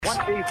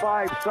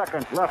25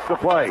 seconds left to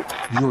play.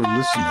 You're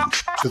listening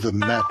to the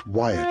Matt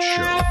Wyatt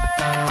Show.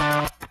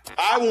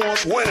 I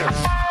want winners.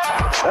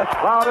 This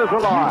crowd is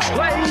alive.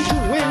 Play to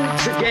win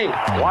the game.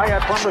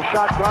 Wyatt from the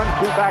shotgun,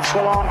 two backs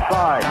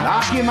alongside.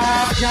 Knock him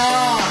out,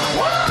 John.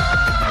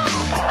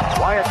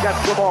 Wyatt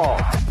gets the ball.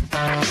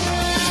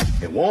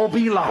 It won't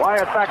be long.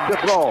 Wyatt back to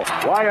throw.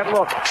 Wyatt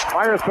looks,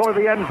 fires toward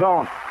the end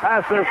zone.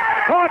 Passes,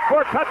 caught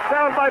for a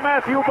touchdown by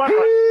Matthew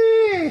Butler.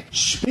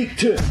 Speak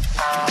to him.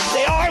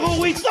 They are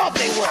who we thought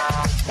they were.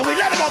 And we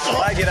let them off the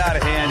hook. I get out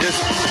of hand. Just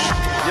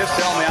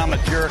tell me I'm a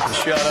jerk and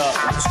shut up.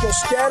 Let's go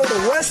scatter the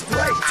west,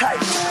 right,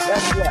 tight.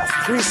 That's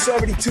left.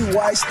 372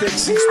 Y stick,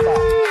 C-spot.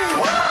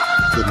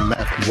 The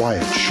Matt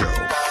Wyatt Show.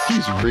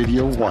 He's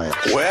Radio Wyatt.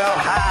 Well,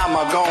 how am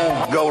I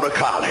going to go to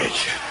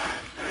college?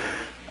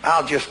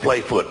 I'll just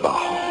play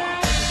football.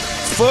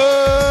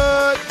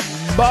 Football,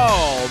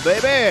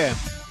 baby.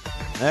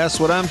 That's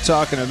what I'm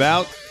talking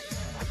about.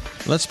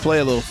 Let's play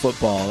a little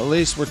football. At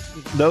least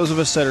those of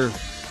us that are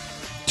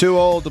too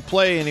old to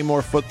play any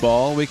more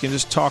football, we can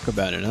just talk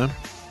about it, huh?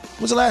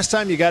 When was the last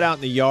time you got out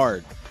in the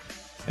yard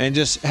and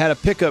just had a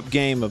pickup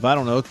game of, I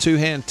don't know,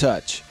 two-hand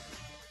touch?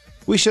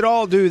 We should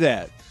all do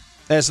that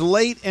as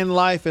late in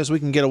life as we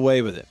can get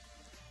away with it.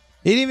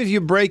 Even if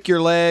you break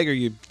your leg or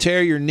you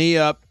tear your knee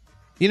up,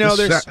 you know,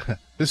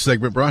 This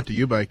segment brought to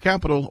you by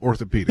Capital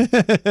Orthopedic.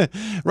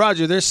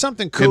 Roger, there's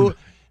something cool.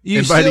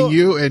 Inviting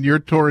you and your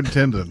torn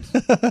tendons.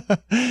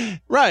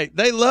 Right.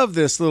 They love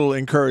this little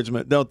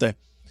encouragement, don't they?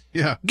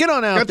 Yeah. Get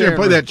on out there. Got there and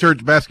play that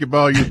church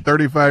basketball, you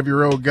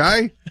 35-year-old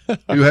guy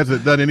who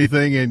hasn't done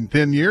anything in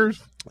 10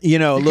 years. You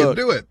know, you look.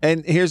 can do it.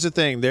 And here's the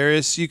thing.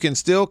 You can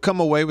still come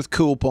away with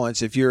cool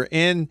points. If you're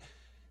in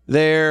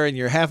there and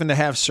you're having to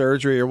have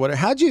surgery or whatever.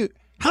 How'd you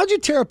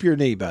tear up your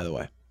knee, by the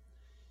way?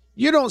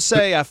 You don't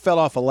say I fell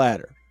off a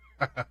ladder.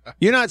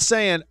 You're not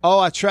saying, oh,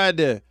 I tried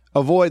to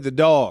avoid the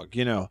dog,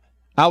 you know.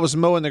 I was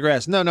mowing the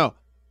grass. No.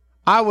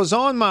 I was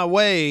on my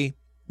way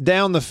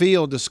down the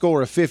field to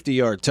score a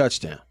 50-yard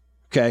touchdown,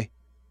 okay?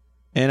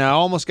 And I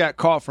almost got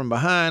caught from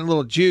behind, a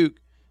little juke,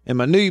 and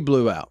my knee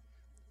blew out.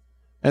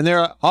 And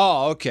they're,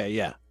 oh, okay,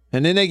 yeah.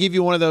 And then they give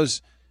you one of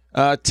those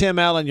Tim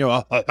Allen,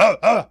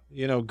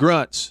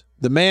 grunts,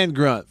 the man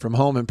grunt from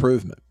Home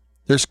Improvement.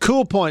 There's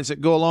cool points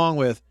that go along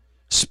with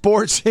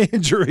sports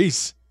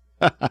injuries.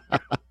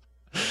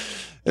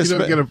 You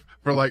don't get them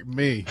for like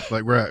me,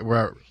 like where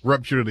I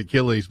ruptured an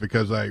Achilles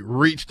because I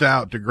reached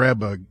out to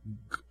grab a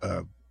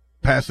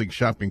passing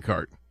shopping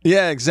cart.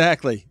 Yeah,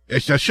 exactly. I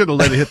should have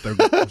let it hit the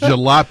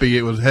jalopy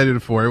it was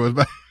headed for. It was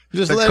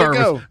just let it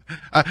go.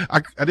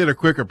 I did a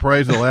quick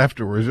appraisal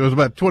afterwards. It was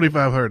about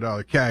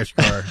 $2,500 cash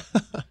car.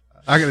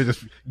 I gotta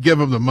just give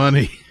them the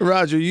money.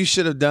 Roger, you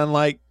should have been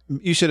like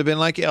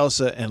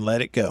Elsa and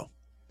let it go.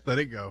 Let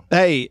it go.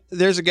 Hey,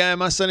 there's a guy in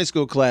my Sunday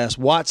school class,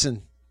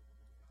 Watson,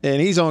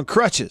 and he's on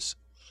crutches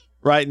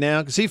right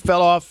now because he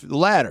fell off the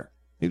ladder.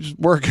 He was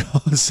working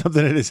on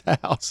something at his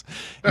house.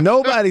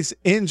 Nobody's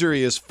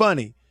injury is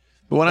funny.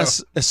 But when I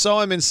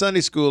saw him in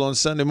Sunday school on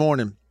Sunday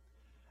morning,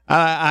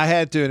 I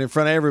had to, and in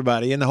front of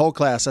everybody, in the whole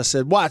class, I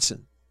said,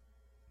 Watson,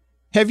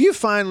 have you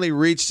finally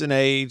reached an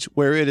age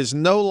where it is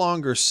no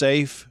longer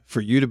safe for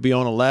you to be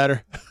on a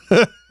ladder?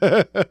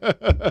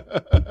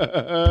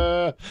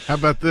 How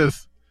about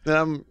this?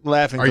 I'm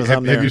laughing because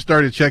I'm there. Have you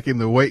started checking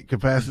the weight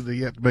capacity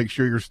yet to make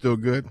sure you're still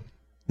good?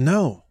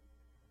 No.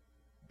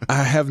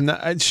 I have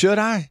not. Should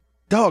I?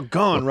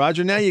 Doggone,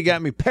 Roger. Now you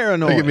got me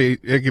paranoid.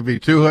 It could be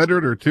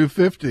 200 or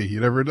 250.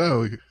 You never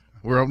know.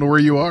 We don't know where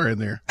you are in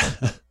there.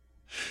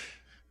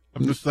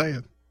 I'm just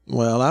saying.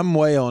 Well, I'm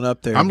way on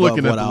up there. I'm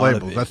looking at the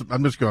labels.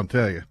 I'm just going to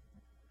tell you.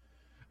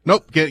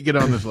 Nope, can't get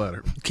on this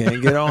ladder.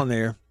 Can't get on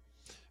there.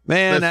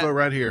 Man. Let's go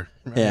right here.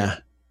 Yeah.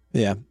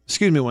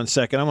 Excuse me one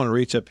second. I'm going to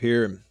reach up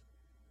here and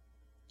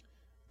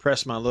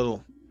press my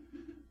little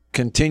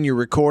continue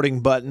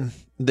recording button.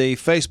 The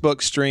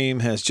Facebook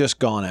stream has just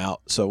gone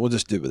out, so we'll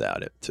just do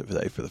without it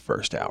today for the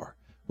first hour.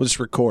 We'll just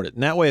record it.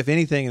 And that way, if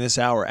anything in this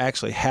hour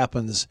actually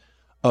happens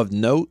of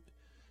note,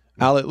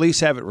 I'll at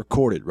least have it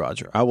recorded,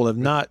 Roger. I will have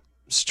not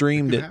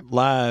streamed it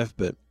live,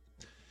 but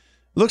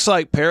looks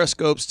like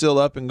Periscope's still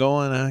up and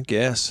going, I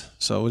guess.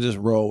 So we'll just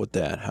roll with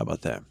that. How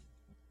about that?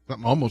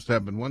 Something almost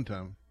happened one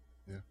time.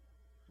 Yeah.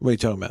 What are you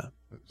talking about?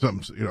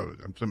 I'm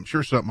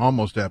sure something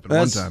almost happened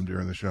one time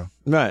during the show.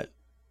 Right.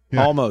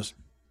 Yeah. Almost.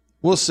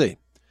 We'll see.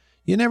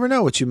 You never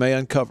know what you may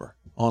uncover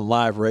on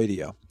live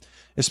radio,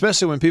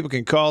 especially when people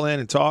can call in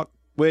and talk,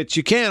 which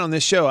you can on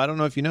this show. I don't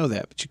know if you know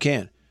that, but you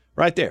can.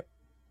 Right there.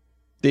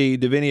 The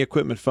Davini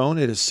Equipment phone,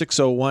 it is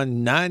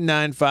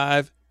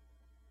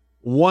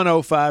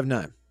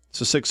 601-995-1059.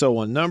 It's a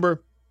 601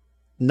 number,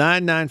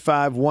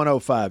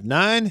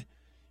 995-1059.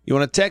 You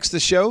want to text the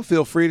show,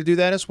 feel free to do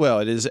that as well.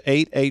 It is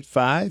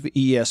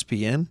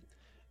 885-ESPN,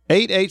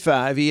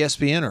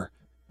 885-ESPN, or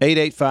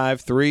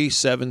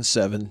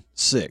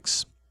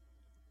 885-3776.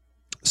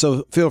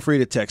 So feel free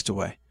to text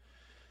away.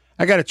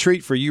 I got a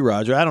treat for you,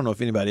 Roger. I don't know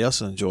if anybody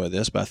else will enjoy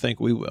this, but I think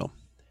we will.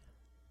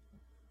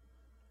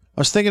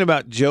 I was thinking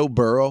about Joe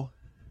Burrow,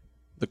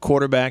 the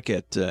quarterback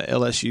at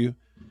LSU.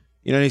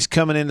 You know, he's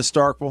coming into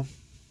Starkville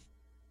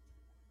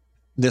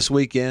this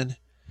weekend.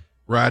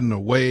 Riding a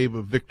wave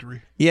of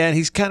victory. Yeah, and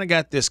he's kind of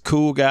got this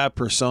cool guy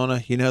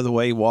persona, you know, the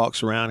way he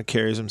walks around and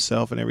carries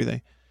himself and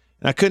everything.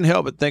 And I couldn't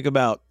help but think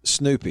about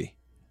Snoopy.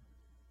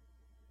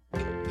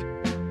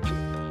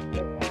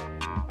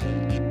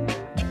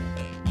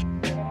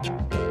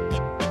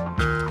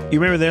 You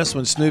remember this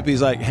when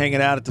Snoopy's like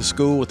hanging out at the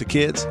school with the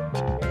kids?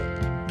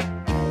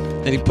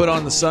 And he put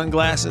on the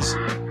sunglasses?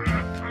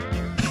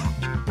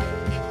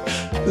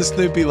 The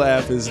Snoopy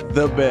laugh is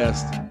the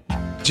best.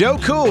 Joe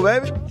Cool,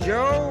 baby.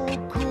 Joe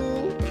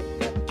Cool,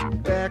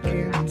 back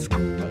in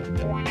school,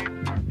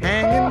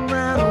 hanging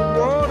around a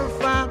water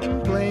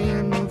fountain,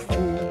 playing the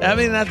fool. I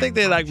mean, I think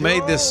they like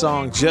made this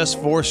song just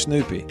for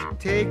Snoopy.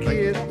 Take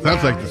it.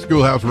 Sounds like the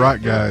Schoolhouse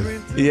Rock guys.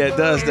 Yeah, it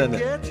does, doesn't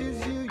it?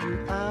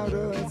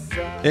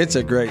 It's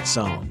a great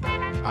song.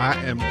 I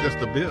am just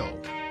a bill.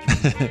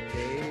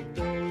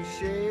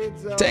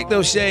 Take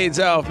those shades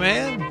off,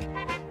 man.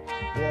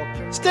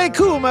 Stay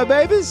cool, my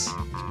babies.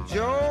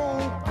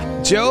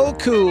 Joe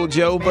Cool,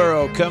 Joe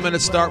Burrow coming to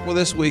Starkville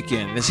this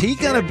weekend. Is he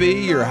going to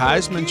be your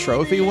Heisman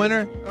Trophy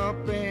winner?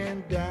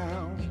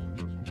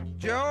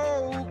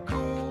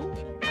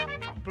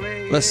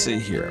 Let's see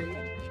here.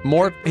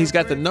 He's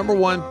got the number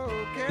one,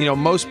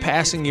 most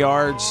passing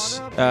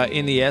yards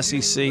in the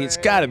SEC. It's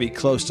got to be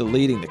close to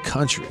leading the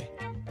country,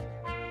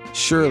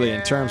 surely,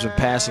 in terms of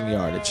passing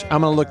yardage.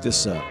 I'm going to look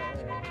this up.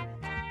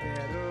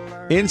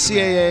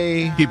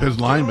 NCAA. Keep his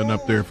lineman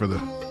up there for the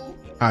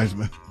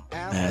Heisman.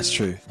 That's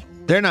true.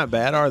 They're not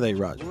bad, are they,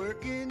 Roger?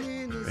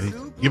 Hey,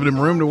 giving him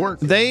room to work.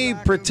 They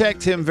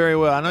protect him very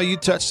well. I know you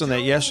touched on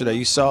that yesterday.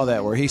 You saw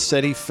that where he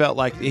said he felt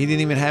like he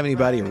didn't even have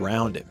anybody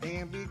around him.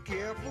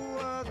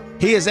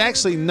 He is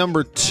actually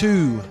number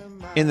 2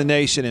 in the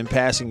nation in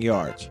passing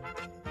yards,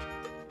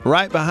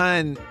 right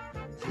behind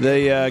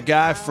the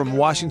guy from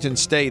Washington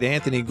State,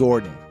 Anthony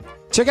Gordon.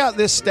 Check out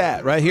this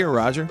stat right here,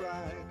 Roger.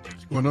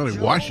 What's going on in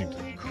Washington?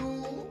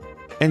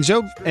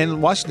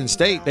 And Washington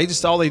State,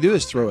 all they do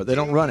is throw it. They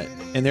don't run it.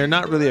 And they're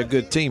not really a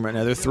good team right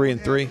now. They're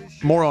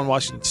 3-3. More on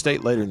Washington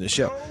State later in the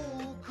show.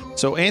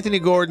 So Anthony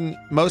Gordon,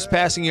 most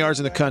passing yards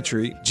in the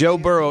country. Joe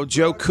Burrow,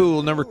 Joe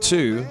Cool, number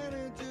 2,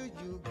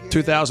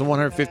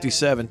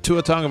 2,157.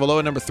 Tua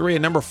Tagovailoa, number 3.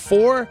 And number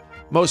 4,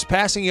 most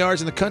passing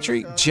yards in the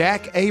country,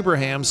 Jack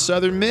Abraham,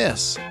 Southern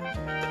Miss.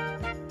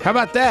 How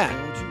about that?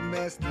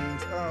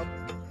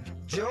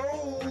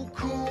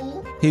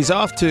 He's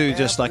off to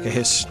just like a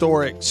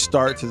historic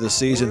start to the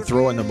season,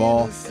 throwing the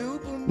ball.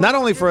 Not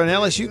only for an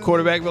LSU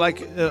quarterback, but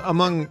like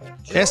among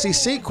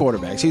SEC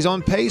quarterbacks. He's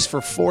on pace for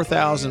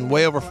 4,000,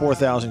 way over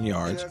 4,000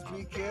 yards.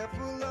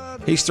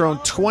 He's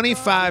thrown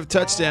 25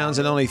 touchdowns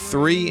and only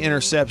 3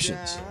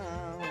 interceptions.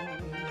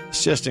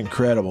 It's just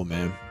incredible,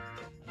 man.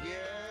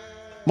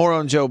 More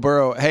on Joe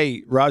Burrow.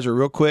 Hey, Roger,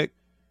 real quick.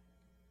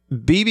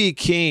 B.B.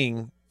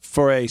 King,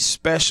 for a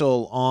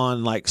special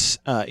on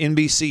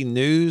NBC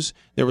News,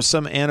 there was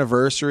some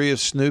anniversary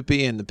of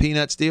Snoopy and the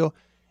Peanuts deal,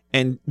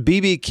 and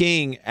B.B.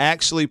 King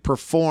actually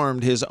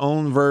performed his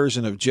own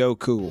version of Joe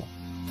Cool.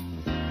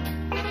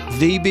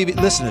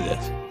 Listen to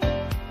this.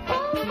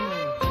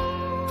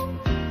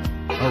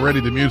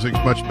 Already the music's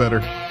much better.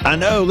 I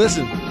know,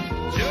 listen.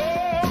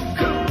 Joe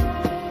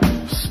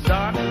Cool,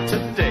 start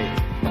today.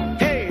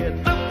 Hey, it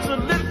looks a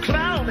little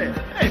cloudy.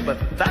 Hey, but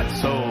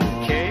that's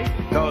okay,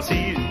 cause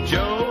he's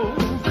Joe.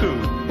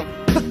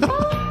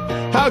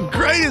 How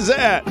great is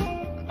that?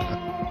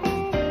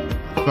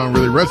 Song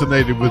really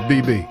resonated with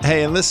BB.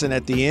 Hey, and listen,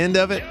 at the end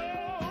of it,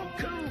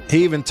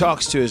 he even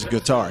talks to his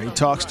guitar. He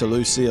talks to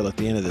Lucille at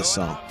the end of this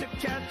song.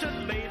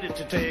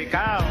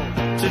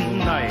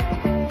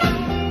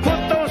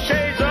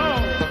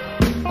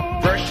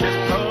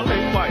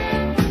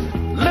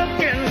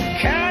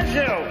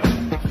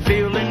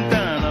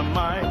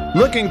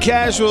 Looking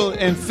casual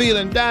and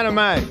feeling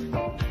dynamite.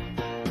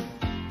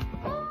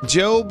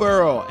 Joe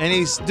Burrow, and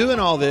he's doing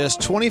all this,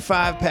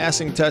 25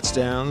 passing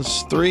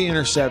touchdowns, 3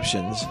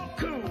 interceptions.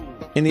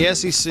 In the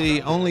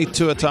SEC, only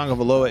Tua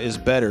Tagovailoa is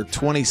better,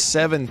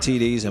 27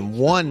 TDs and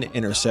 1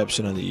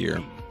 interception on the year.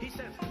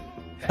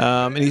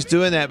 And he's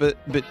doing that, but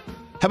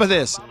how about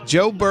this?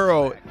 Joe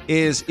Burrow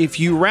is, if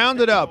you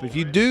round it up, if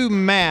you do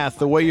math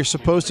the way you're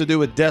supposed to do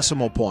with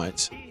decimal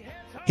points,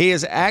 he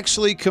is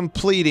actually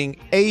completing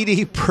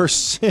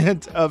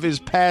 80% of his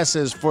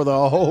passes for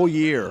the whole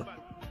year.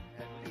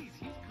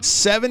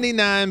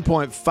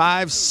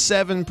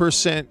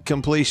 79.57%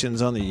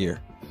 completions on the year.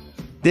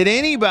 Did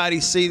anybody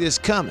see this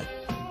coming?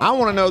 I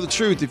want to know the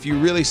truth if you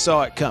really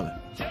saw it coming.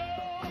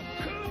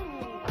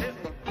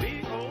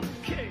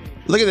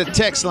 Look at the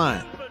text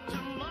line.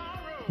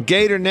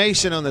 Gator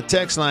Nation on the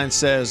text line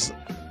says,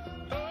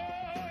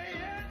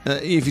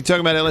 if you talk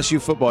about LSU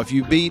football, if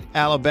you beat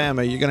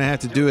Alabama, you're going to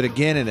have to do it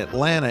again in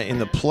Atlanta in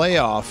the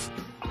playoff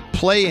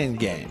play-in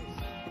game.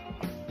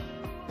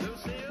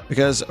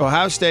 Because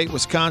Ohio State,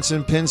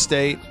 Wisconsin, Penn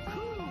State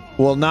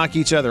will knock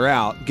each other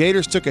out.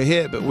 Gators took a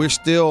hit, but we're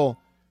still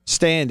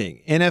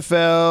standing.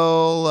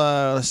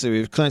 NFL, let's see,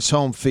 we've clinched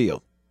home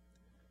field.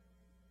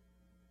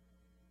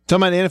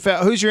 Talking about the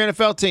NFL. Who's your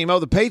NFL team? Oh,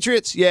 the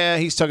Patriots? Yeah,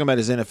 he's talking about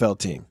his NFL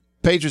team.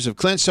 Patriots have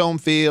clinched home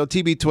field.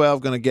 TB12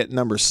 going to get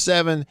number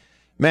 7.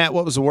 Matt,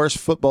 what was the worst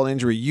football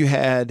injury you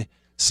had?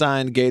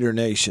 Signed, Gator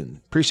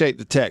Nation. Appreciate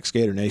the text,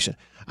 Gator Nation.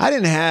 I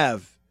didn't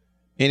have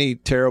any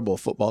terrible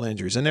football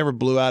injuries. I never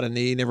blew out a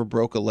knee, never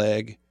broke a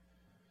leg.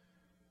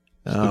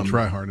 Didn't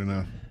try hard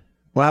enough.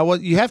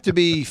 Well, you have to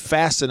be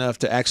fast enough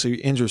to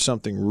actually injure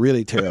something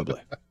really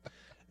terribly.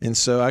 And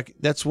so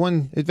that's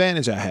one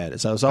advantage I had.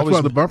 Is I was always.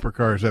 That's why the bumper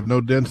cars have no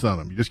dents on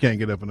them. You just can't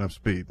get up enough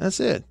speed. That's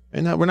it.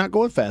 And we're not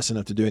going fast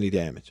enough to do any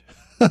damage.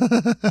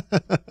 According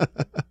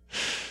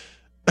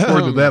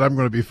to that, I'm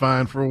going to be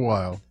fine for a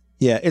while.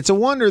 Yeah, it's a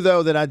wonder,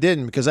 though, that I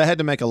didn't, because I had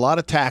to make a lot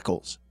of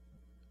tackles.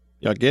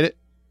 Y'all get it?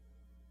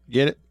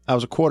 Get it? I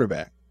was a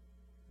quarterback.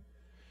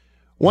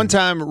 One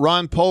time,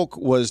 Ron Polk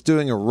was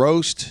doing a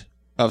roast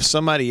of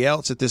somebody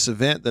else at this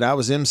event that I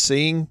was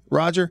emceeing,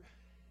 Roger.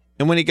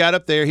 And when he got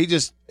up there,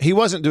 he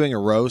wasn't doing a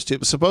roast. It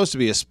was supposed to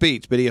be a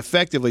speech, but he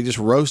effectively just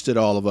roasted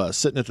all of us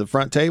sitting at the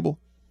front table.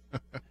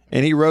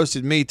 And he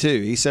roasted me,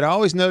 too. He said, I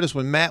always noticed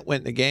when Matt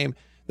went in the game,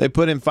 they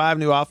put in 5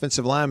 new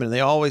offensive linemen, and they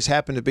always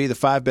happen to be the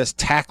 5 best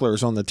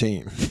tacklers on the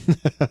team.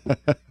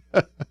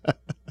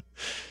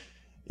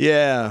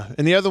 Yeah.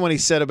 And the other one he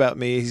said about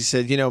me, he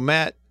said,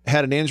 Matt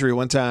had an injury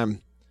one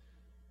time.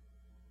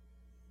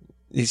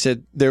 He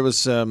said there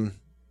was a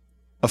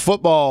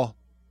football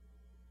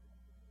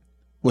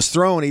was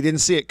thrown. He didn't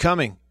see it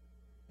coming,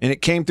 and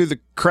it came through the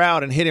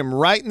crowd and hit him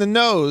right in the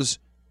nose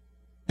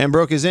and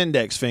broke his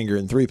index finger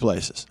in 3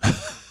 places.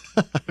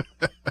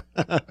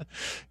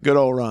 Good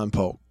old Ron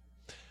Polk.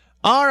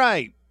 All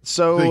right.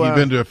 So I think you've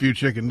been to a few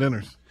chicken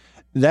dinners.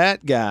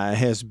 That guy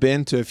has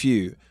been to a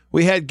few.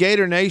 We had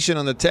Gator Nation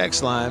on the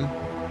text line.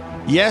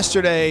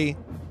 Yesterday,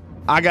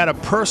 I got a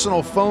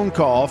personal phone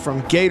call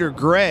from Gator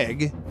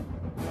Greg.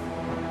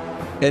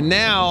 And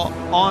now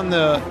on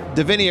the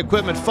Davini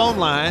Equipment phone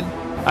line,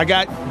 I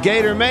got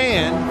Gator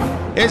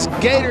Man. It's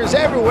Gators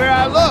everywhere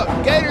I look.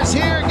 Gators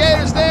here,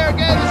 Gators there,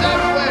 Gators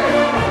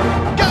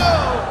everywhere.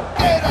 Go,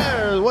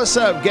 Gators! What's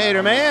up,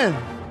 Gator Man?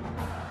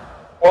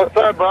 What's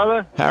up,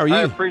 brother? How are you?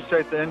 I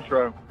appreciate the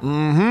intro.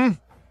 Mm-hmm.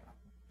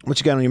 What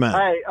you got on your mind?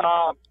 Hey,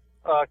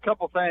 a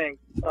couple things.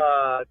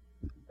 Do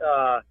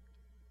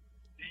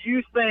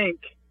you think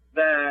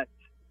that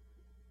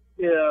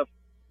if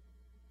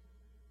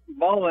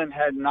Mullen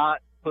had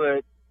not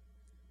put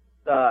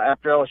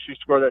after LSU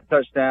scored that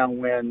touchdown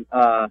when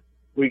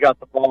we got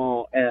the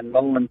ball and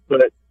Mullen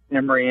put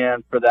Emory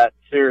in for that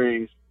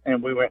series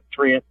and we went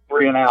three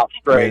and out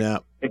straight,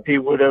 if he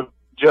would have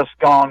just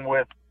gone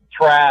with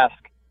Trask,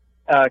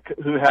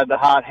 who had the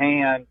hot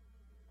hand,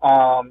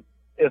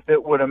 if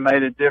it would have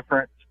made a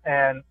difference.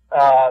 And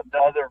the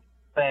other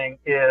thing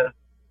is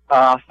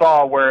I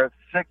saw where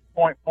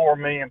 6.4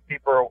 million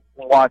people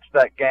watched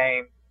that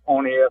game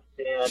on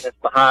ESPN. It's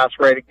the highest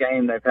rated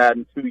game they've had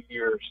in 2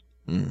 years.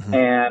 Mm-hmm.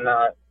 And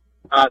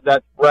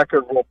that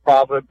record will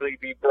probably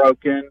be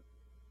broken.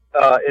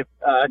 If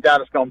I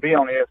doubt it's going to be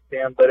on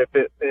ESPN, but if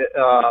it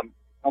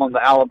on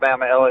the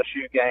Alabama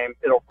LSU game,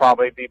 it'll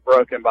probably be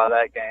broken by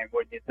that game,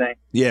 wouldn't you think?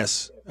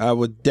 Yes, I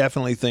would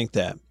definitely think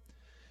that.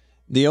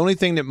 The only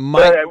thing that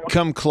might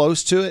come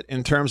close to it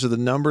in terms of the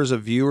numbers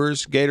of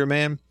viewers, Gator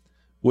Man,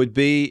 would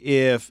be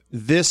if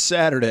this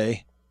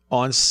Saturday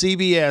on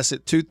CBS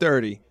at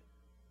 2:30,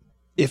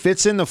 if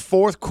it's in the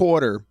fourth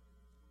quarter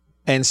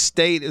and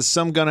State is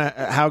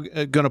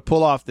gonna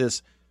pull off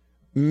this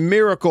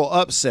miracle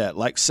upset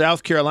like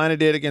South Carolina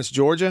did against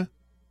Georgia.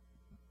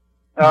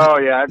 Oh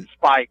yeah, it'd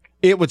spike.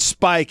 It would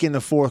spike in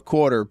the fourth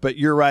quarter, but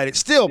you're right. It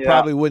still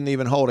probably wouldn't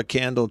even hold a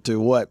candle to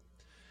what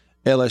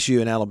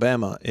LSU and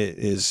Alabama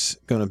is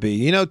going to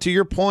be. To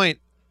your point,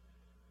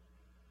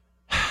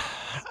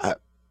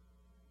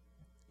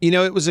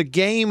 it was a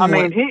game. I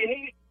mean,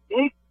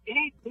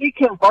 he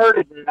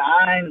converted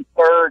 9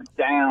 third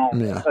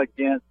downs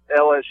against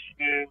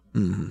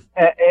LSU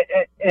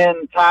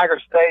in Tiger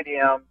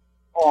Stadium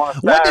on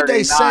Saturday What did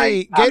they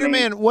say, night. Gator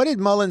Man? What did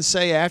Mullen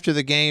say after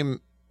the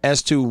game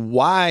as to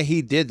why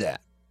he did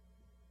that?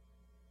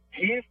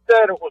 He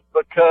said it was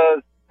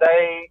because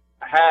they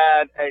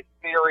had a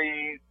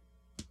series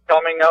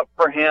coming up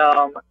for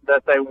him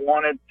that they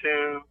wanted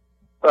to,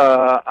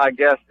 I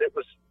guess it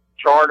was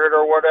chartered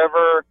or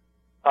whatever,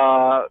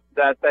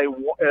 that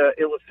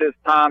it was his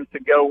time to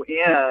go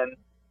in,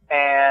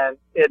 and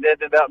it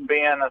ended up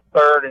being a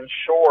 3rd and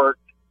short,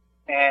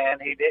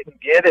 and he didn't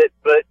get it.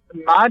 But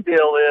my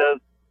deal is,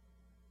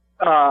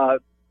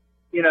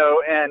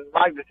 and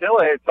Mike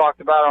Detillier had talked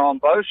about it on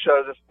both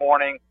shows this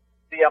morning,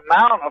 the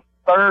amount of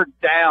third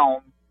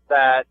downs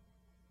that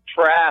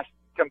Trask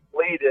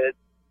completed,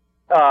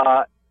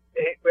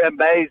 it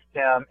amazed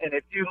him. And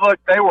if you look,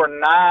 they were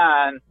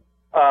 9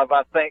 of,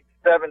 I think,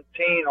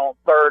 17 on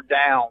third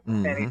down.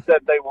 Mm-hmm. And he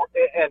said they were,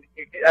 and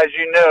as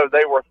you know,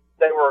 they were,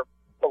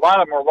 a lot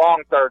of them were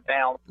long third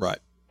downs. Right.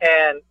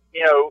 And,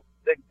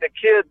 the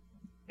kid,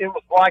 it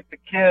was like the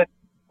kid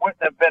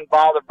wouldn't have been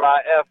bothered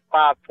by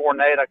F5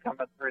 tornado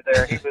coming through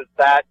there. He was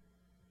that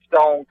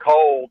stone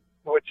cold,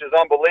 which is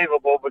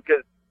unbelievable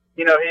because,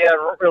 he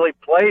hadn't really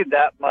played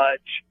that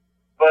much.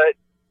 But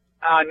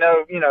I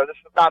know, this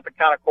is not the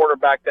kind of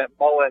quarterback that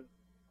Mullen,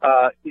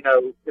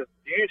 is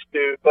used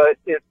to, but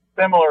it's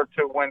similar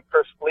to when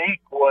Chris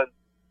Leak was,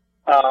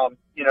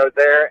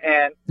 there,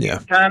 and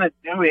he's kind of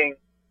doing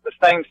the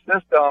same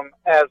system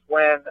as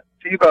when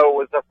Tebow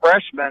was a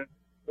freshman,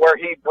 where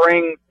he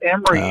brings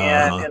Emory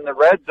in the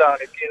red zone.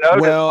 If you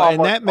notice,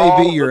 and that may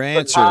be your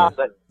answer,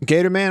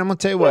 Gator Man. I'm gonna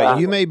tell you what,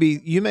 you may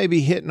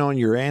be hitting on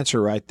your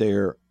answer right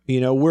there.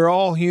 We're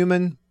all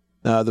human.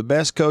 The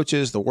best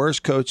coaches, the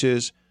worst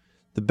coaches,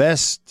 the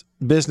best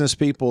business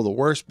people, the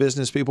worst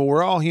business people.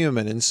 We're all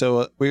human, and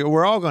so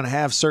we're all going to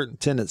have certain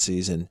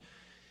tendencies. And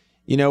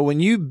when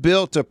you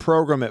built a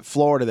program at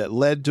Florida that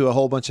led to a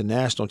whole bunch of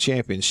national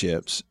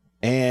championships,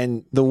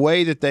 and the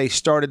way that they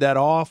started that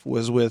off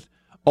was with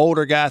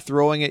older guy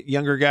throwing it,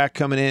 younger guy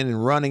coming in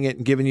and running it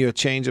and giving you a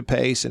change of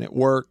pace, and it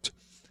worked.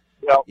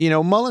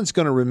 Yep. Mullen's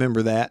going to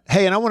remember that.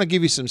 Hey, and I want to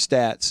give you some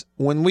stats.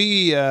 When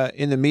we,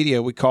 in the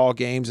media, we call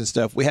games and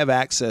stuff, we have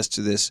access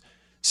to this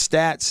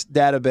stats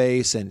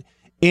database and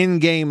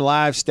in-game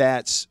live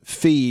stats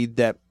feed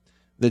that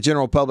the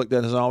general public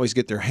doesn't always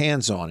get their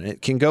hands on. And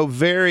it can go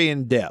very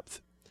in-depth,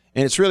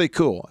 and it's really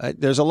cool.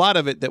 There's a lot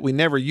of it that we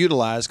never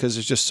utilize because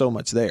there's just so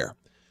much there.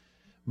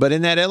 But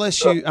in that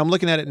LSU, I'm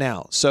looking at it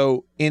now.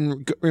 So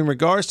in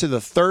regards to the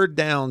third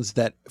downs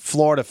that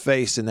Florida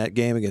faced in that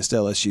game against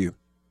LSU,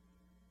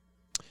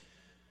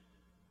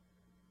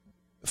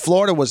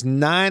 Florida was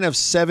 9 of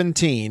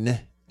 17,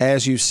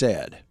 as you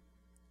said.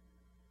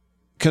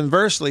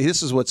 Conversely,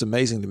 this is what's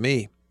amazing to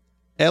me.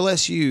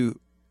 LSU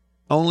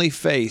only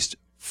faced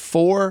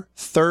 4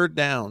 third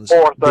downs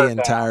the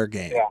entire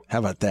game. Yeah. How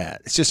about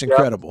that? It's just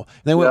incredible.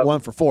 They went 1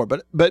 for 4.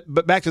 But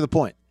back to the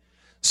point.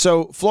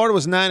 So Florida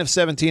was 9 of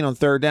 17 on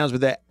third downs,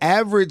 but the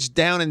average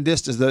down and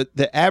distance,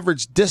 the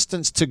average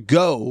distance to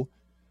go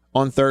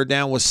on third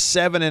down was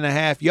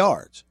 7.5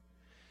 yards.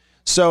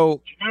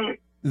 So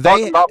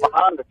talking about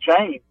behind the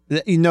chain.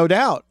 No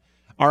doubt.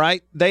 All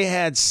right. They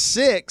had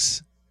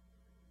 6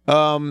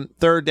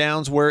 third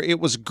downs where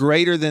it was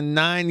greater than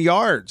 9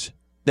 yards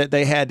that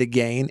they had to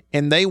gain,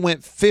 and they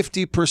went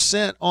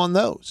 50% on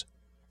those.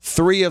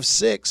 3 of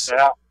 6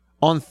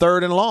 on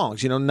third and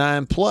longs,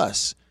 9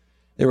 plus.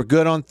 They were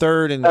good on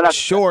third and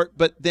short,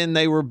 but then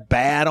they were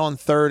bad on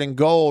third and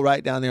goal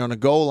right down there on the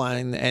goal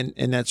line,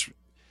 and that's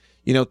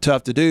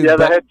tough to do. Yeah,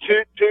 they had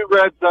two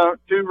red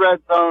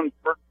zone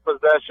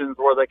possessions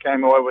where they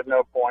came away with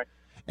no points.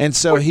 And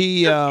so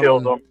he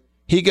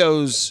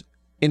goes,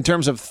 in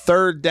terms of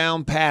third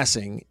down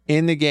passing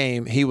in the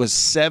game, he was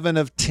 7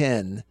 of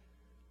 10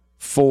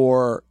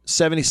 for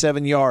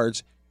 77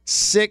 yards.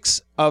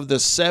 6 of the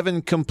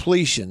 7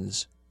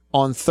 completions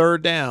on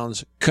third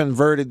downs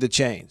converted the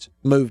chains,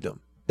 moved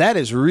them. That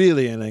is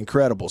really an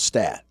incredible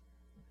stat.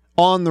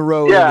 On the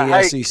road in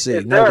the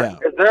SEC, no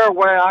doubt. Is there a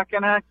way I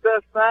can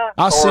access that?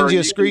 I'll send you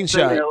a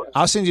screenshot.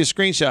 I'll send you a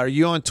screenshot. Are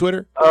you on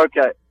Twitter?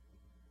 Okay.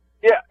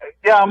 Yeah,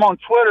 I'm on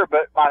Twitter,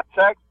 but my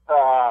text,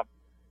 my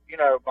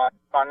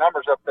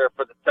number's up there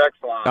for the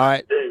text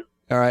line.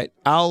 All right.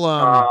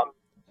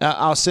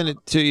 I'll send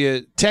it to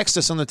you. Text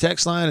us on the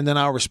text line, and then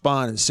I'll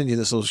respond and send you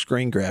this little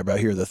screen grab right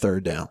here, the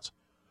third downs.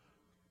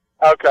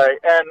 Okay,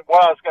 and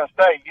what I was going to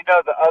say,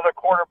 the other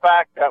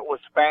quarterback that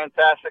was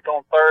fantastic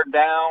on third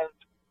downs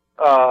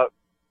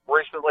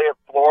recently at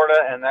Florida,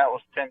 and that was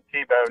Tim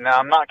Tebow. Now,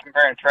 I'm not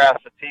comparing Trask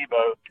to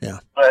Tebow,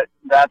 but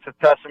that's a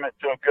testament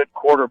to a good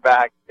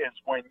quarterback is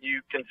when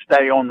you can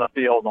stay on the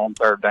field on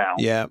third down.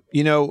 Yeah,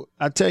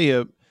 I tell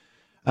you,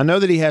 I know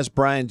that he has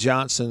Brian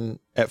Johnson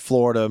at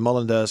Florida,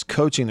 Mullen does,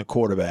 coaching the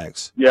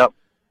quarterbacks. Yep.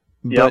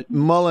 But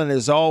Mullen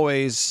has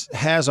always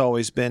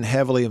been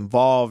heavily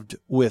involved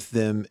with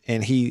them,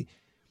 and he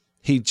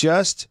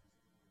just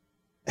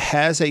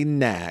has a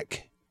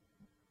knack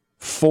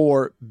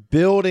for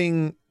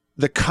building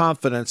the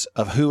confidence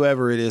of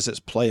whoever it is that's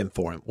playing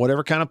for him.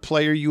 Whatever kind of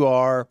player you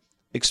are,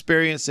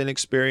 experienced,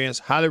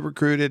 inexperienced, highly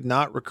recruited,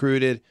 not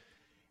recruited,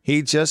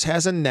 he just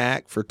has a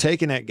knack for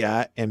taking that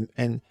guy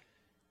and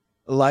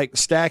like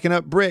stacking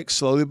up bricks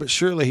slowly but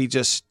surely. He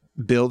just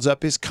builds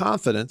up his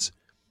confidence.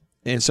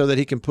 And so that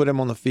he can put him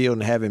on the field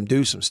and have him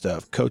do some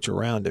stuff, coach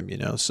around him,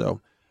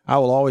 So I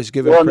will always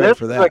give him credit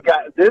for that.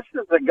 This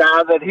is the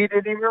guy that he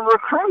didn't even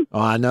recruit. Oh,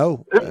 I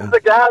know. This is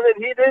the guy that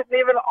he didn't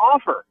even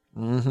offer.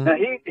 Mm-hmm. Now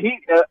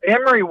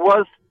Emory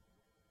was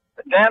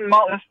Dan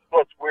Mullen. This is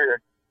what's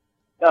weird.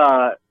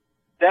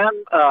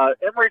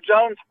 Emory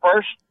Jones'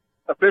 first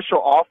official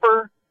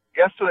offer.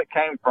 Guess who it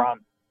came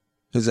from?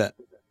 Who's that?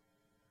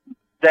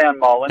 Dan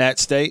Mullen at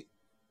State.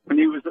 When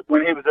he was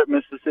at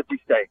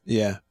Mississippi State.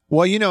 Yeah.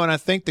 Well, and I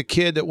think the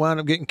kid that wound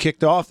up getting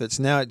kicked off that's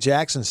now at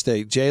Jackson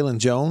State, Jalen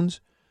Jones.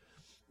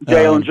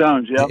 Jalen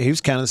Jones, yeah. He was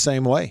kind of the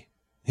same way.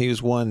 He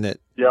was one that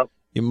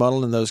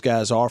Mullen and those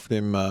guys offered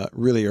him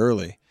really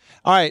early.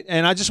 All right,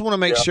 and I just want to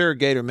make sure,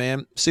 Gator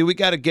Man. See, we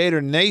got a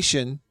Gator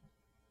Nation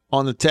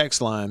on the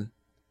text line,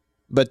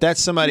 but that's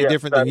somebody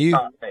different than you.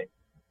 Not me.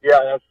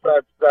 Yeah,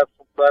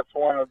 that's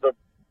one of the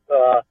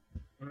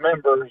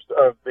members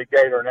of the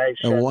Gator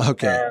Nation.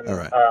 Okay, and, all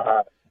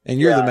right. and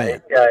you're the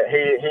man. Yeah,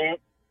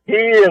 he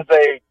is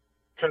a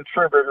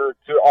contributor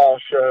to all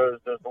shows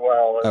as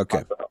well as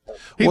Okay.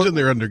 myself. He's in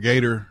there under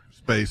Gator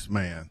Space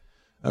Man.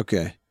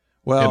 Okay.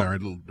 Well, in our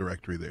little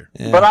directory there.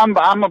 Yeah. But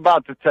I'm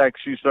about to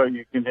text you so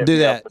you can hit do me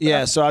that. up with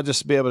Yeah, so I'll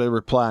just be able to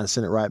reply and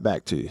send it right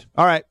back to you.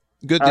 All right.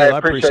 Good All deal. right, I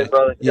appreciate it.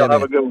 brother. Yeah, Y'all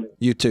have man. a good one.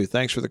 You too.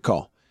 Thanks for the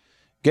call.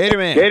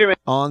 Gatorman.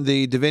 On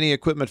the Davini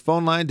Equipment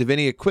phone line.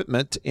 Davini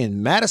Equipment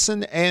in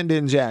Madison and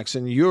in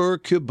Jackson, your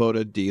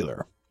Kubota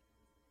dealer.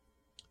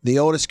 The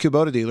oldest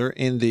Kubota dealer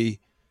in the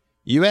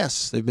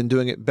U.S. They've been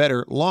doing it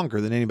better,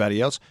 longer than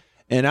anybody else.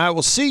 And I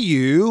will see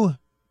you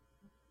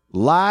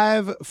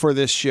live for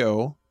this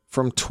show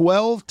from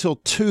 12 till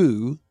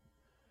 2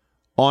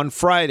 on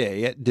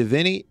Friday at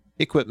Davini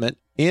Equipment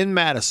in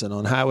Madison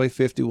on Highway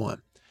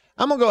 51.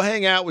 I'm going to go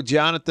hang out with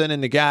Jonathan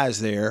and the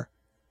guys there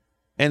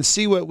and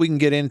see what we can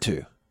get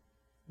into.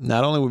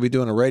 Not only will we be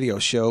doing a radio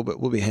show, but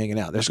we'll be hanging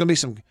out. There's going to be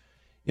some,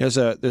 there's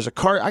a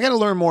car. I got to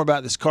learn more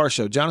about this car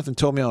show. Jonathan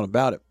told me all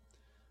about it.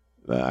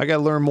 I got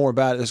to learn more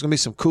about it. There's going to be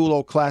some cool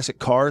old classic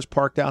cars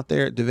parked out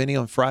there at Davini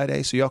on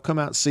Friday. So y'all come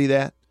out and see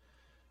that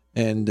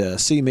and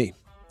see me.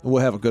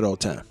 We'll have a good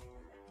old time.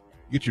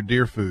 Get your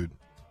deer food.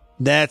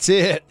 That's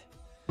it.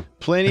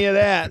 Plenty of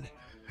that.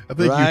 I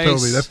think Rice. you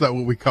told me that's not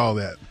what we call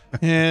that.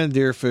 Yeah,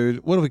 deer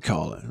food. What do we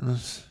call it?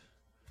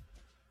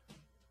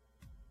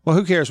 Well,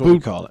 who cares what we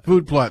call it?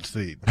 Food plot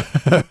seed.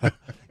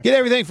 Get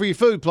everything for your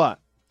food plot.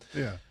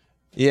 Yeah.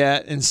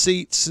 Yeah, and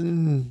seats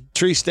and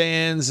tree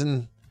stands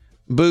and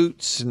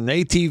boots and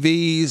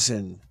ATVs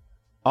and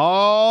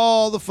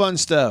all the fun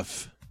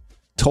stuff.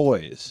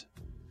 Toys.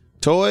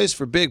 Toys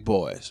for big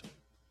boys.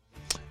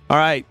 All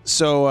right,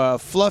 so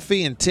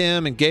Fluffy and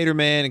Tim and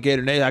Gatorman and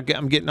Gator Nate,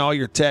 I'm getting all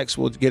your texts.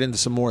 We'll get into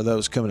some more of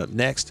those coming up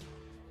next.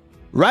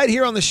 Right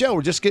here on the show,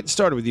 we're just getting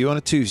started with you on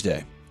a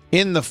Tuesday.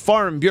 In the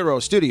Farm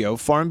Bureau studio,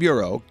 Farm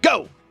Bureau,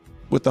 go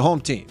with the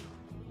home team.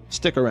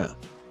 Stick around.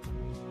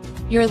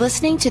 You're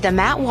listening to The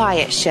Matt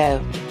Wyatt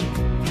Show.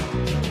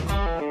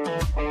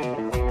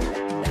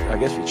 I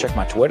guess if you check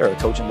my Twitter, the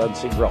coaching doesn't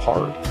seem real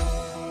hard.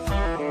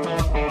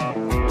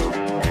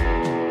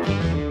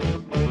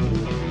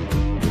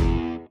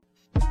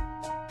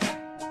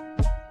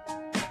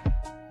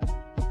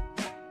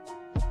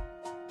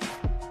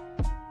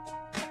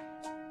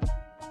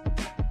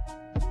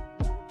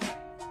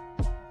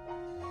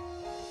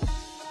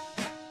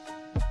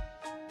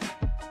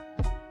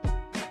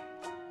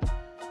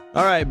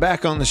 All right,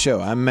 back on the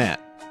show. I'm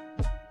Matt.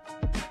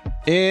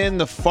 In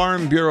the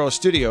Farm Bureau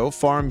studio,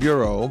 Farm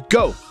Bureau,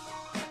 go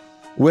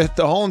with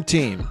the home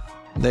team.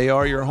 They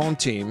are your home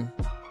team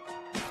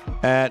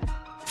at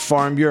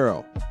Farm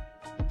Bureau.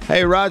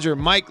 Hey, Roger,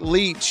 Mike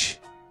Leach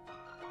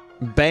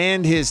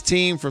banned his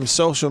team from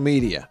social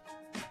media.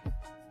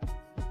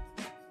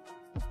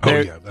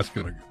 Yeah, that's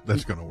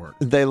gonna work.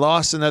 They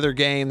lost another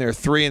game. They're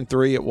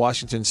 3-3 at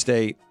Washington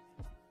State.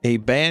 He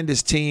banned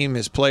his team,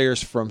 his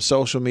players from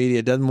social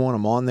media, doesn't want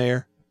them on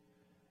there.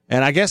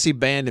 And I guess he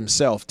banned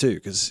himself, too,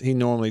 because he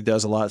normally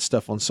does a lot of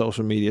stuff on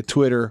social media.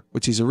 Twitter,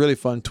 which he's a really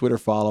fun Twitter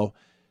follow,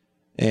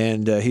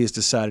 and he has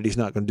decided he's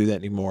not going to do that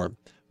anymore.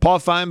 Paul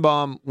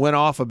Feinbaum went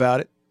off about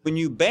it. When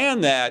you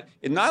ban that,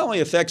 it not only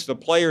affects the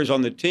players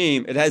on the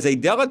team, it has a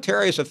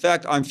deleterious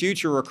effect on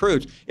future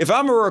recruits. If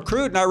I'm a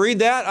recruit and I read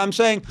that, I'm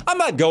saying, I'm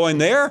not going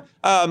there.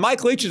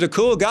 Mike Leach is a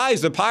cool guy.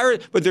 He's the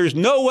Pirate, but there's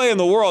no way in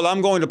the world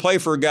I'm going to play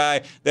for a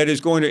guy that is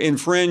going to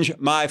infringe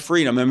my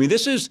freedom. I mean,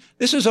 this is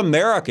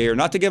America here,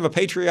 not to give a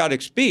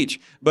patriotic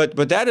speech, but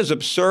that is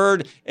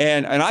absurd,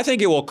 and I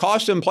think it will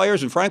cost them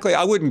players, and frankly,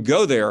 I wouldn't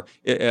go there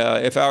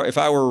if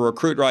I were a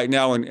recruit right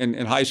now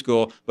in high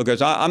school,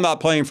 because I'm not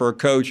playing for a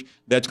coach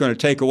that's going to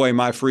take away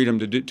my freedom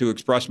to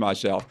express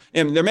myself.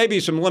 And there may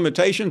be some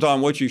limitations on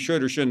what you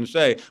should or shouldn't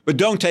say, but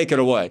don't take it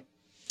away.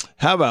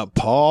 How about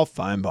Paul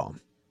Feinbaum?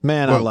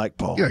 Man, I like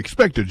Paul. Yeah,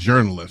 expect a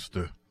journalist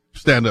to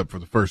stand up for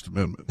the First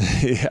Amendment.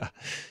 Yeah,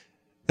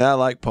 I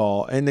like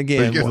Paul. And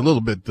again, there's a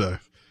little bit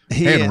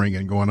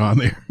hand-wringing going on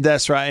there.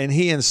 That's right. And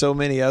he and so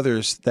many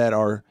others that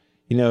are,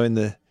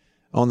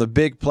 on the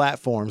big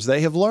platforms,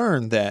 they have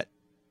learned that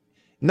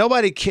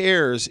nobody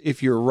cares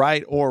if you're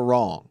right or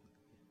wrong.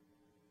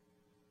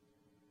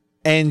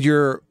 And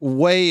your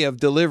way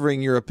of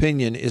delivering your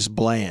opinion is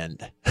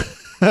bland.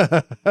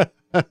 That's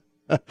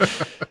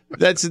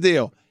the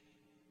deal.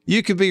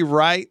 You could be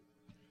right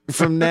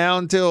from now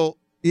until,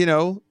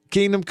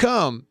 kingdom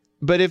come.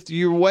 But if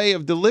your way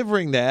of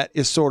delivering that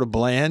is sort of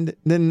bland,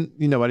 then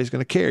nobody's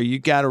going to care. You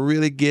got to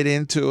really get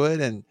into it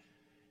and,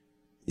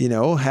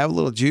 have a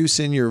little juice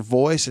in your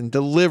voice and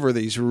deliver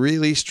these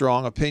really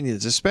strong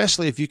opinions,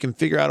 especially if you can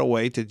figure out a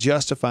way to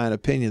justify an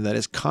opinion that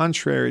is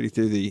contrary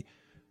to the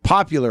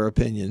popular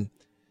opinion.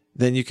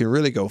 Then you can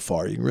really go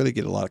far. You can really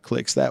get a lot of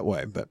clicks that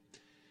way.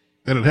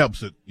 And it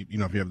helps that, if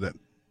you have that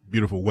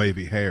beautiful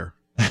wavy hair.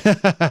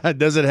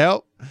 Does it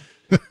help?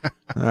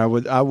 I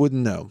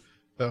wouldn't know.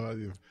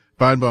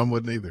 Feinbaum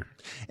wouldn't either.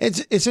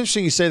 It's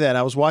interesting you say that.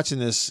 I was watching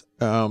this.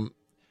 I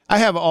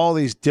have all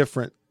these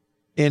different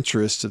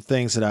interests of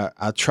things that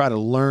I try to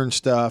learn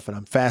stuff and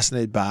I'm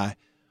fascinated by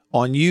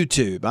on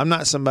YouTube. I'm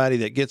not somebody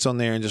that gets on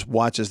there and just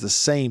watches the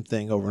same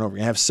thing over and over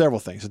again. I have several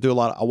things.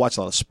 I watch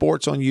a lot of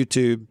sports on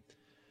YouTube.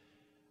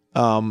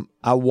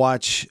 I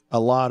watch a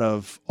lot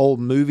of old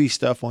movie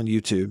stuff on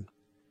YouTube.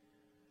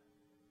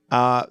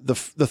 The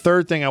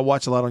third thing I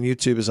watch a lot on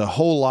YouTube is a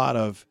whole lot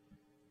of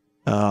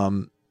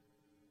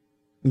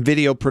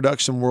video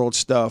production world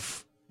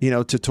stuff,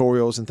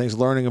 tutorials and things,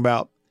 learning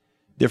about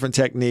different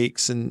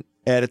techniques and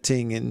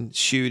editing and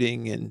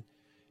shooting and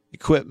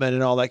equipment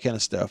and all that kind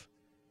of stuff.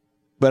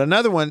 But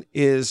another one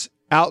is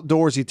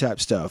outdoorsy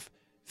type stuff,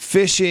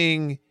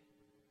 fishing,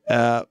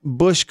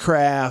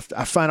 bushcraft.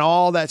 I find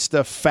all that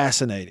stuff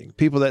fascinating.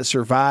 People that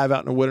survive out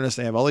in the wilderness,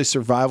 they have all these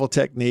survival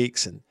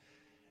techniques and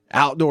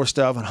outdoor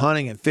stuff and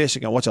hunting and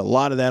fishing. I watch a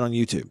lot of that on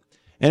YouTube.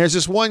 And there's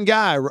this one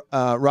guy,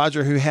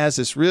 Roger, who has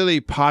this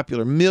really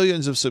popular,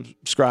 millions of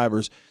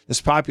subscribers,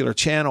 this popular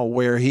channel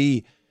where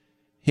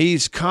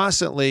he's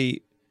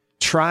constantly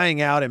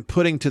trying out and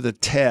putting to the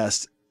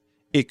test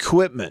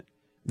equipment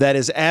that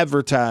is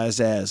advertised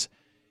as,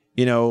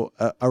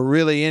 a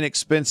really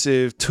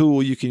inexpensive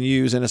tool you can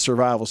use in a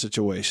survival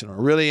situation, or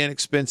a really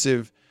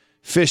inexpensive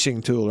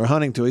fishing tool or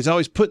hunting tool. He's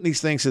always putting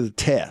these things to the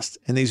test,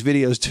 and these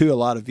videos do a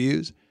lot of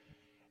views.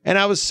 And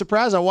I was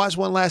surprised. I watched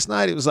one last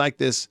night. It was like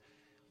this.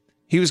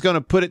 He was going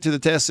to put it to the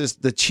test as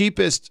the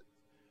cheapest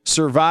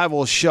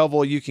survival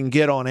shovel you can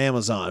get on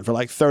Amazon for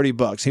like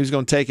 $30. He was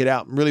going to take it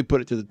out and really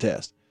put it to the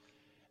test.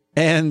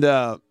 And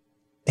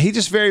he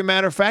just very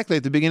matter-of-factly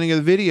at the beginning of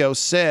the video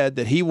said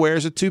that he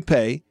wears a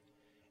toupee,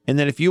 and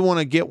that if you want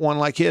to get one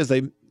like his,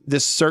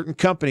 this certain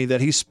company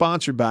that he's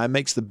sponsored by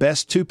makes the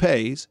best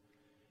toupees,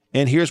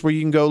 and here's where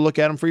you can go look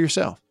at them for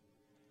yourself.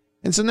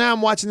 And so now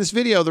I'm watching this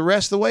video the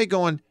rest of the way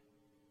going,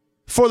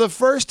 for the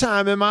first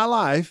time in my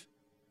life,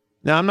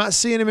 now I'm not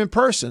seeing him in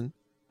person,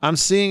 I'm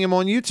seeing him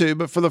on YouTube,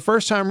 but for the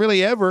first time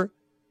really ever,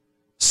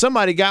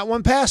 somebody got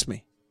one past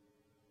me.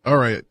 All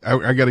right,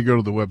 I got to go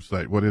to the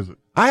website. What is it?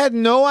 I had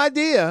no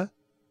idea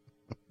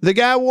the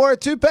guy wore a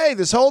toupee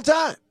this whole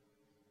time.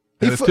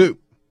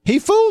 He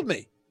fooled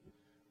me.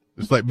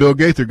 It's like Bill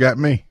Gaither got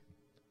me.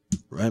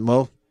 Right,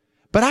 well,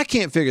 but I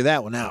can't figure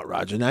that one out,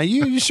 Roger. Now,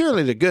 you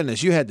surely to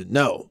goodness, you had to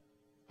know.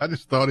 I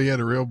just thought he had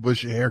a real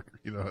bushy hair,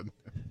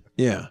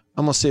 Yeah,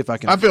 I'm going to see if I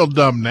can. I feel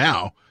dumb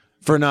now.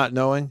 For not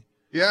knowing?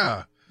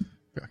 Yeah.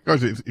 Of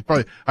course, it's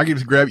probably, I can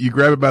just grab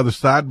it by the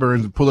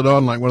sideburns and pull it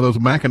on like one of those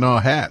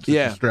Mackinac hats.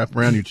 Yeah. Strap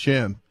around your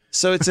chin.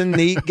 So it's a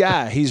neat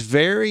guy. He's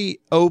very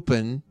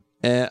open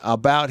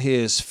about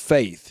his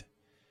faith.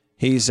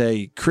 He's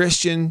a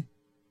Christian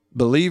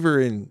believer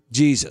in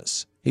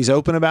Jesus. He's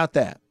open about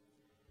that.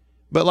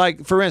 But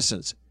like, for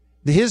instance,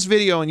 his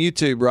video on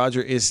YouTube,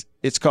 Roger,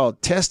 it's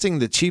called Testing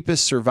the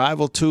Cheapest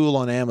Survival Tool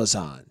on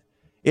Amazon.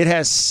 It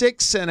has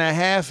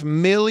 6.5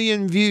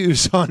 million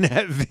views on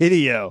that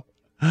video.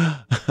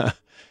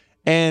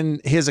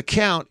 And his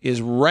account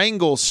is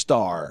Wrangle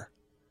Star.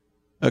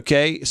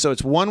 Okay, so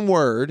it's one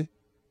word,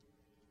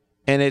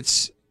 and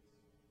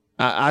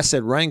I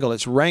said Wrangle,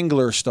 it's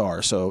Wrangler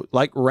Star. So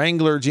like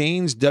Wrangler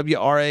jeans,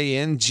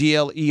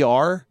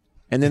 WRANGLER,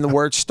 and then the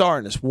word star,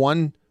 and it's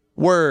one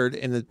word,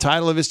 and the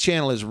title of his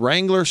channel is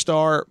Wrangler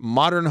Star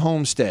Modern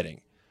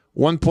Homesteading.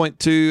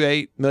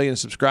 1.28 million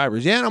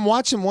subscribers. Yeah, and I'm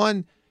watching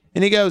one,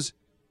 and he goes,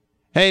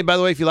 hey, by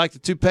the way, if you like the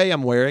toupee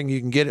I'm wearing, you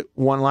can get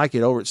one like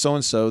it over at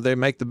so-and-so. They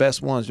make the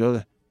best ones.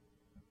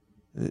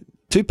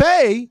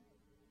 Toupee?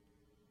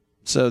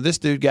 So this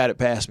dude got it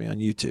past me on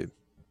YouTube.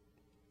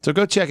 So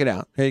go check it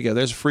out. There you go.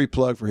 There's a free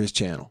plug for his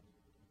channel.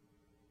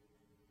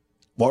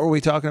 What were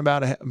we talking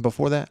about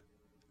before that?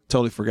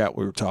 Totally forgot what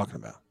we were talking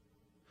about.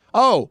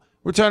 Oh,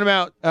 we're talking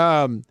about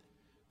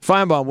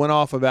Feinbaum went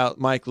off about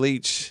Mike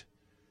Leach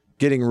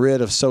getting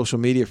rid of social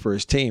media for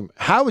his team.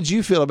 How would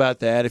you feel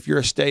about that if you're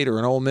a State or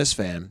an Ole Miss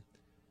fan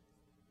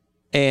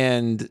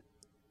and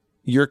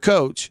your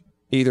coach,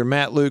 either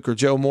Matt Luke or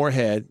Joe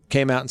Moorhead,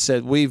 came out and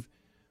said, we've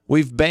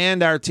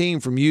banned our team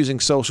from using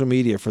social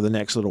media for the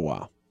next little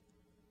while?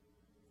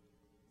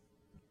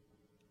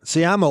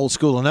 See, I'm old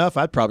school enough,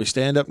 I'd probably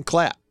stand up and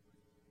clap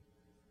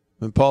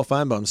when Paul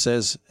Feinbaum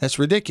says that's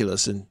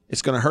ridiculous and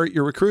it's going to hurt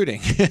your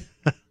recruiting.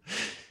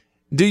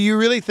 Do you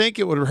really think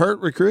it would hurt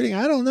recruiting?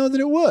 I don't know that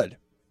it would.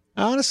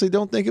 I honestly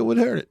don't think it would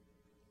hurt it.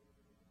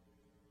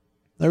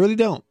 I really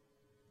don't.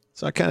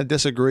 So I kind of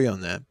disagree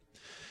on that.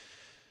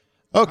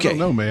 Okay. I don't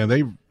know,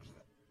 man.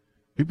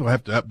 People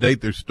have to update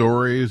their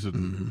stories,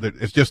 and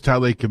it's just how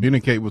they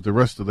communicate with the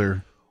rest of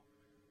their.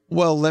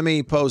 Well, let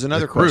me pose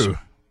another question.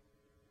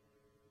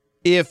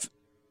 If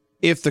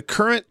the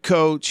current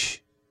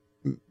coach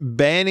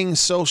banning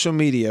social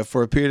media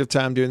for a period of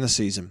time during the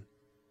season,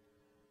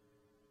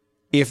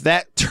 if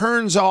that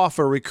turns off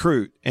a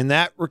recruit and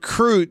that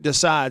recruit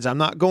decides I'm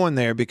not going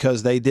there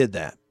because they did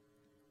that,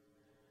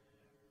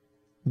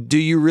 do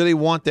you really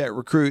want that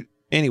recruit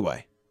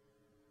anyway?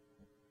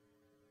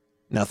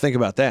 Now think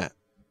about that.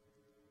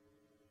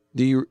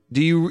 Do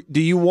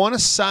you want to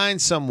sign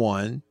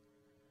someone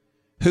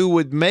who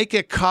would make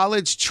a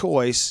college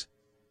choice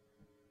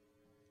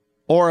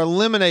or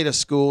eliminate a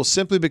school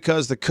simply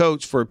because the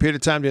coach, for a period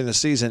of time during the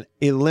season,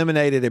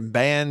 eliminated and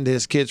banned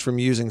his kids from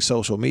using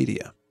social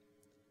media.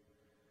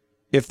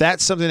 If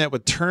that's something that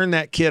would turn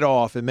that kid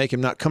off and make him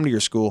not come to your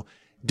school,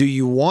 do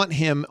you want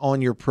him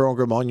on your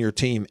program, on your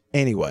team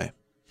anyway?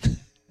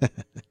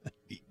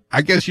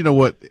 I guess, you know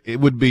what, it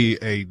would be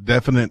a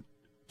definite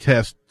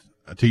test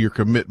to your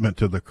commitment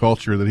to the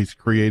culture that he's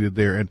created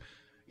there. And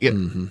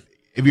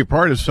if you're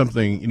part of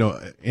something, you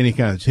know, any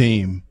kind of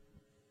team,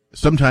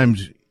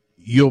 sometimes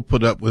you'll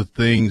put up with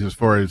things as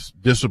far as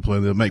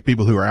discipline that make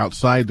people who are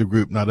outside the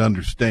group not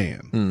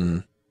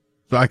understand.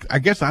 So I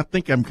guess I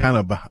think I'm kind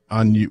of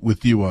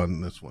with you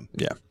on this one.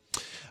 Yeah.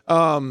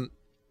 Although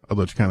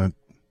it's kind of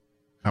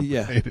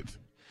complicated.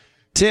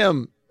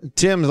 Yeah.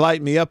 Tim's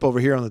lighting me up over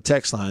here on the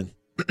text line.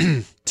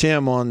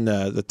 Tim on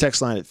the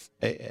text line at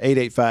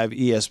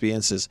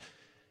 885-ESPN says,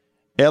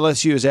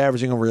 LSU is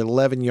averaging over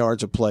 11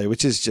 yards of play,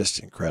 which is just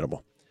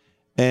incredible.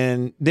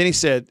 And then he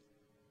said,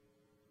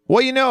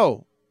 well, you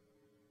know,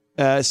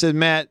 said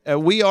Matt,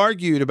 we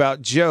argued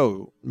about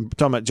Joe,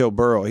 talking about Joe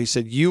Burrow. He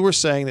said, you were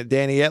saying that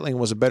Danny Etling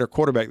was a better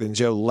quarterback than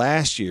Joe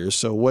last year,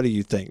 so what do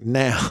you think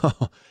now?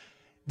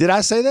 Did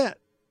I say that?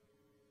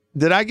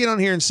 Did I get on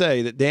here and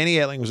say that Danny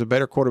Etling was a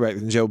better quarterback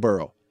than Joe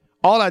Burrow?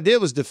 All I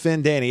did was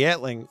defend Danny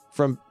Etling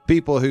from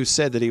people who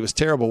said that he was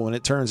terrible when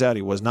it turns out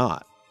he was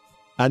not.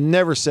 I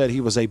never said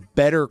he was a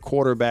better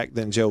quarterback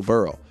than Joe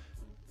Burrow.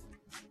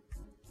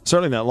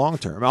 Certainly not long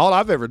term. All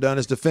I've ever done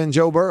is defend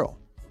Joe Burrow.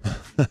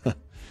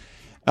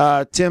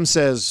 Tim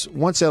says,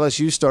 once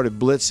LSU started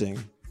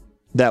blitzing,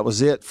 that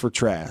was it for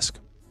Trask.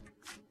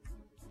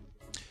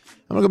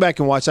 I'm going to go back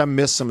and watch. I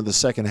missed some of the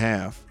second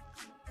half.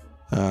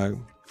 I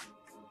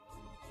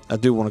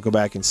do want to go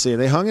back and see it.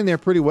 They hung in there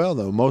pretty well,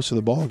 though, most of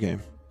the ball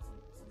game.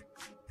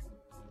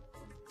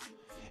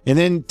 And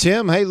then,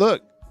 Tim, hey,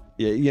 look,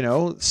 you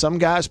know, some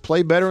guys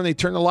play better when they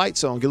turn the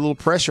lights on, get a little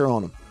pressure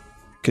on them.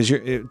 Because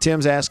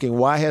Tim's asking,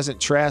 why hasn't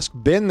Trask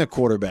been the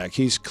quarterback?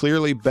 He's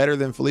clearly better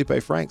than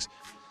Felipe Franks.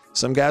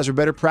 Some guys are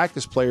better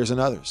practice players than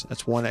others.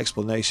 That's one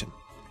explanation.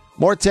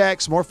 More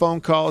texts, more phone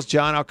calls.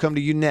 John, I'll come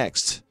to you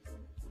next.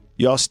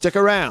 Y'all stick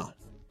around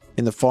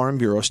in the Farm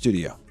Bureau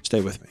studio. Stay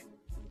with me.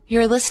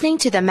 You're listening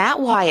to The Matt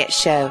Wyatt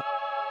Show.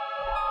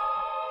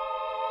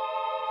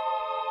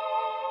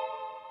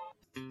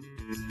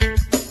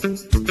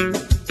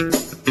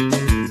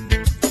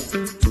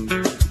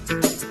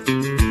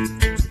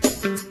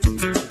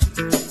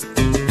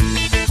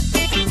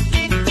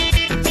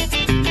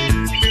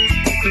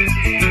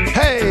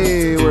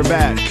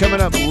 Back.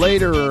 Coming up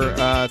later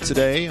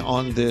today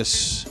on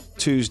this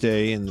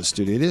Tuesday in the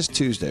studio. It is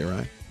Tuesday,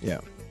 right? Yeah.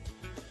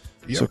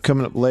 Yep. So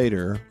coming up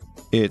later,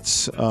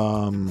 it's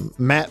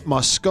Matt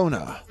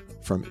Moscona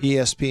from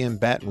ESPN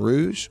Baton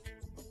Rouge.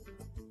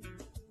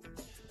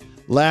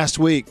 Last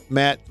week,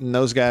 Matt and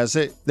those guys,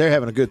 they're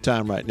having a good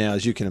time right now,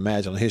 as you can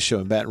imagine, on his show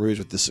in Baton Rouge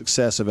with the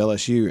success of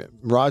LSU.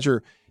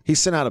 Roger, he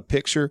sent out a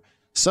picture.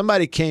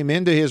 Somebody came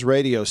into his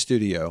radio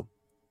studio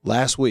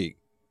last week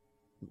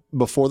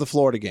before the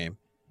Florida game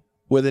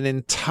with an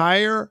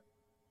entire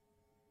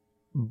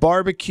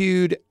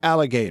barbecued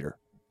alligator.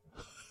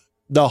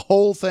 The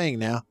whole thing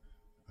now.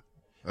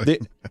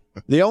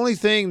 The only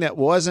thing that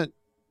wasn't,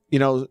 you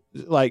know,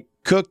 like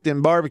cooked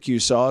in barbecue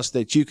sauce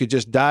that you could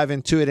just dive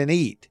into it and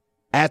eat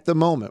at the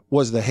moment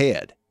was the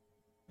head.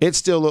 It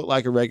still looked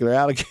like a regular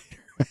alligator.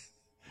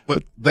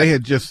 But they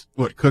had just,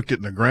 cooked it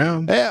in the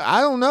ground?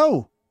 I don't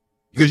know.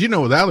 Because, you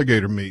know, with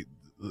alligator meat,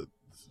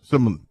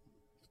 some of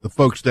the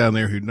folks down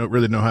there who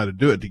really know how to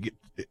do it,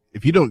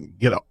 if you don't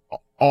get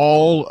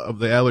all of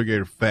the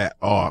alligator fat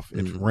off,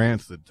 it's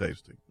rancid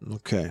tasting.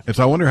 Okay. And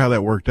so I wonder how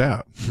that worked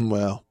out.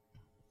 Well,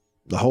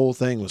 the whole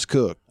thing was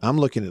cooked. I'm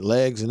looking at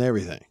legs and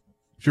everything.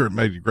 Sure, it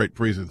made a great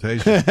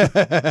presentation.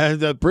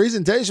 The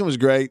presentation was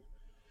great.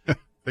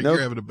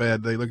 You're having a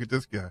bad day. Look at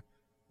this guy.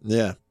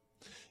 Yeah.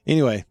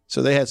 Anyway,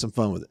 so they had some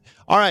fun with it.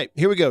 All right,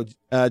 here we go.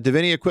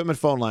 Davini Equipment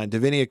phone line.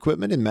 Davini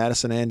Equipment in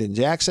Madison and in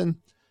Jackson.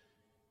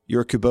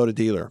 Your Kubota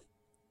dealer.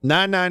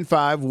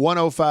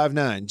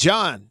 995-1059.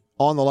 John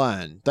on the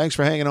line. Thanks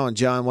for hanging on,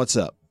 John. What's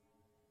up?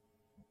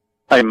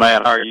 Hey,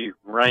 Matt, how are you?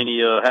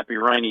 Happy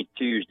rainy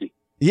Tuesday.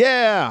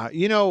 Yeah.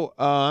 You know,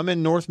 I'm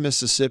in North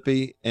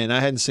Mississippi, and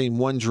I hadn't seen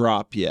one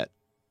drop yet.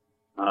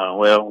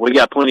 Well, we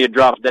got plenty of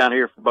drops down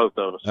here for both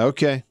of us.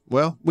 Okay.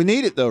 Well, we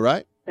need it, though,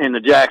 right? In the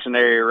Jackson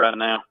area right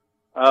now.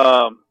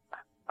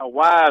 A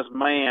wise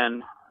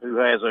man who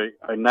has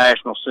a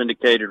national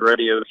syndicated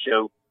radio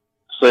show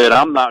said,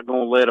 I'm not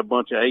going to let a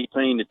bunch of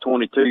 18 to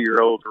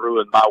 22-year-olds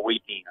ruin my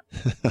weekend.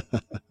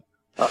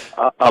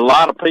 A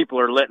lot of people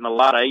are letting a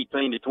lot of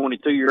 18 to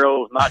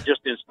 22-year-olds, not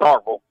just in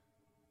Starkville,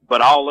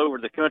 but all over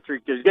the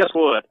country. Because guess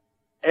what?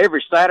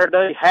 Every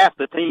Saturday, half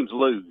the teams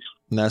lose.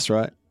 That's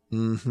right.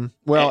 Mm-hmm.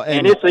 Well,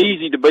 and it's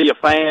easy to be a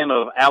fan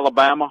of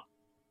Alabama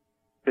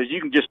because you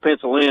can just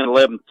pencil in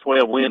 11,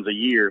 12 wins a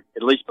year,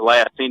 at least the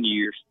last 10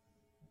 years.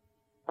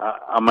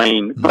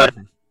 But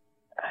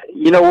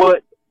you know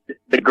what?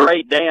 The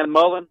great Dan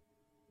Mullen,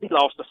 he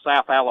lost to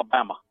South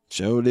Alabama.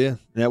 Sure did.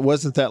 That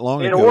wasn't that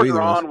long And ago either.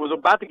 Orgeron was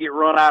about to get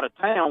run out of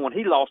town when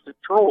he lost to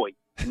Troy,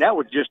 and that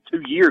was just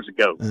 2 years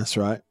ago. That's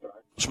right.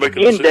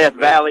 In Death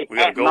Valley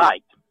at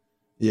night.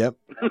 Yep.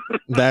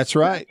 That's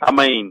right. I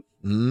mean,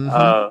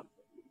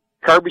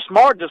 Kirby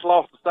Smart just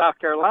lost to South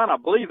Carolina. I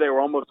believe they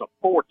were almost a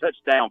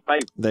 4-touchdown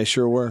favorite. They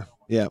sure were.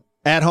 Yeah.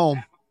 At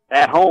home.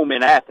 At home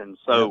in Athens.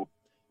 So,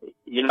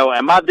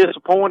 am I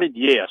disappointed?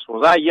 Yes.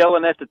 Was I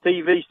yelling at the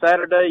TV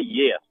Saturday?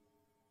 Yes.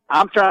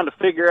 I'm trying to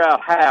figure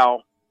out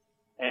how,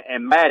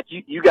 and Matt,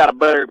 you got a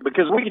better,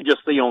 because we can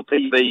just see on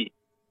TV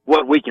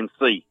what we can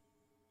see,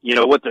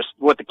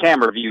 what the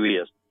camera view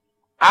is.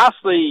 I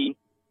see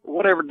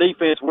whatever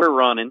defense we're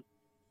running.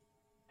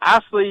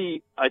 I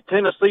see a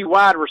Tennessee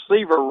wide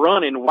receiver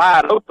running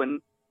wide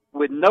open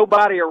with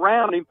nobody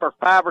around him for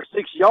 5 or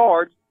 6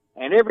 yards.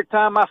 And every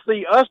time I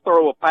see us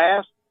throw a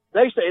pass,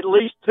 they say at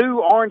least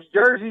 2 orange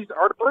jerseys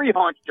or 3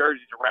 orange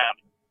jerseys around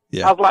him.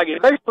 Yeah. I was like,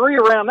 if there's 3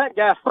 around that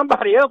guy,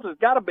 somebody else has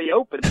got to be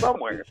open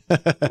somewhere.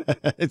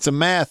 It's a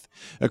math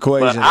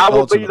equation. But I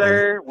will be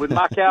there with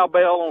my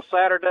cowbell on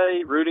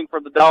Saturday, rooting for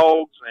the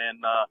Dogs,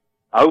 and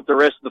I hope the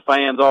rest of the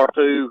fans are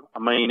too. I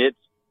mean,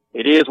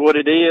 it is what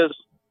it is.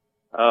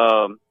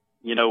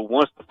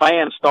 Once the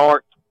fans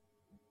start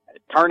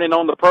turning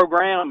on the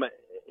program,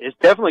 it's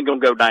definitely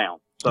going to go down.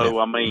 So,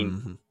 I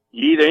mean,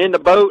 you either in the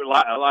boat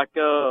like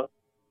the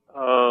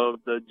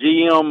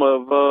GM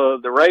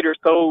of the Raiders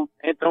told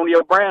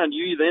Antonio Brown,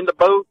 you either in the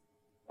boat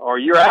or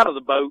you're out of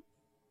the boat.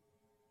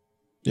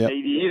 Yep.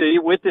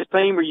 Either with this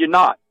team or you're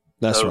not.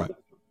 That's right.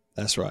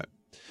 That's right.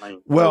 I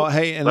mean, well,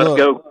 hey, and let's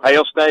go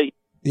Hail State.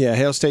 Yeah,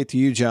 Hail State to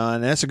you,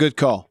 John. That's a good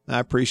call. I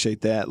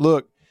appreciate that.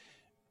 Look,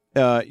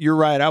 you're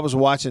right. I was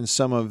watching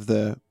some of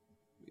the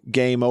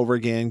game over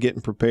again,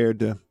 getting prepared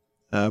to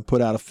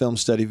put out a film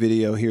study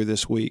video here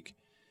this week.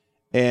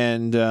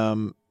 And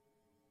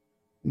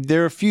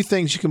there are a few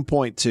things you can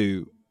point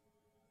to.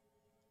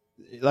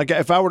 Like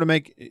if I were to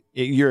make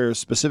your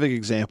specific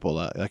example,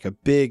 like a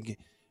big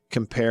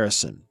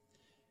comparison,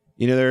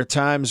 there are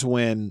times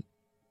when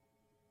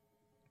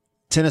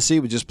Tennessee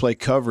would just play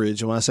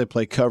coverage. And when I say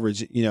play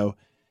coverage,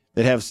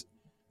 they'd have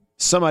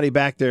somebody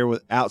back there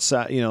with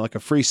outside, like a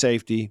free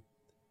safety,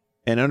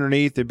 and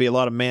underneath there'd be a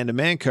lot of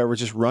man-to-man coverage,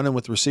 just running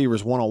with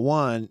receivers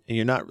one-on-one, and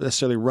you're not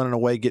necessarily running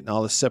away, getting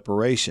all this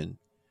separation.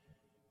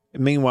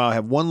 And meanwhile,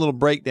 have one little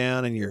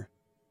breakdown, and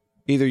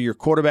either your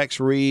quarterback's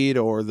read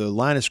or the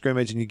line of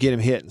scrimmage, and you get him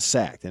hit and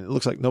sacked, and it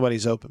looks like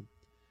nobody's open.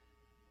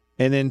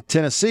 And then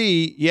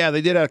Tennessee,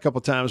 they did have a couple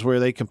of times where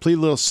they complete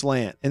a little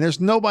slant, and there's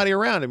nobody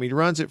around him. He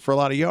runs it for a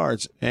lot of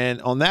yards.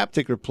 And on that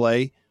particular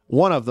play,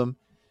 one of them,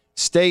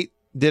 State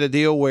did a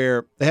deal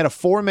where they had a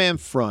 4-man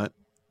front,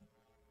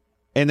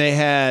 and they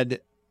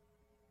had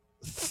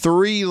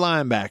 3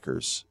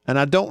 linebackers. And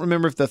I don't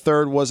remember if the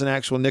third was an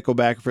actual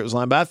nickelback, if it was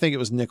linebacker. I think it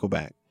was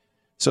nickelback.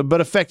 So,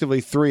 but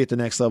effectively 3 at the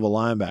next level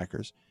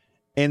linebackers.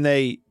 And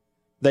they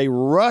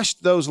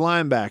rushed those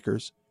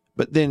linebackers,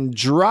 but then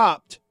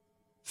dropped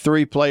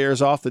 3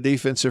 players off the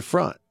defensive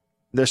front.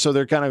 So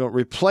they're kind of going to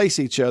replace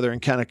each other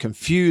and kind of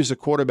confuse the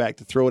quarterback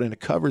to throw it into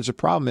coverage. The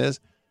problem is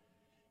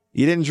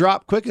you didn't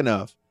drop quick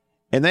enough.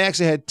 And they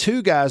actually had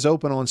 2 guys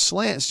open on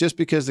slants just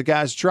because the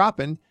guys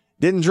dropping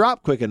didn't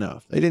drop quick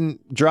enough. They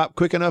didn't drop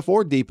quick enough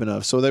or deep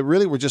enough. So they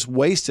really were just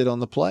wasted on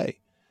the play.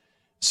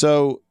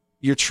 So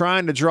you're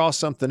trying to draw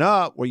something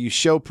up where you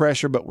show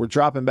pressure, but we're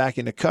dropping back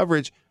into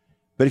coverage.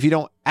 But if you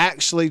don't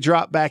actually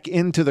drop back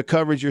into the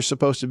coverage you're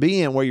supposed to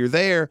be in where you're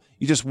there,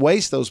 you just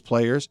waste those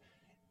players.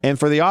 And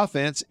for the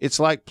offense, it's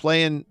like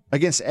playing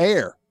against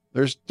air.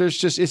 There's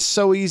just, it's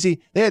so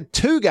easy. They had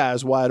 2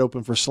 guys wide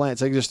open for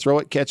slants. They could just throw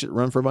it, catch it,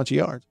 run for a bunch of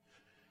yards.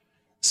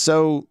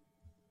 So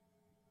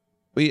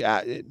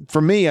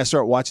for me, I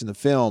start watching the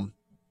film.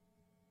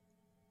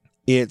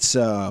 It's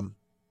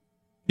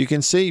you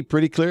can see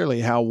pretty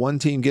clearly how one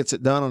team gets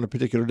it done on a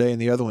particular day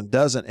and the other one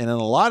doesn't. And in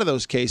a lot of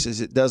those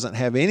cases, it doesn't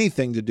have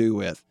anything to do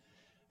with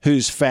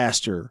who's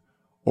faster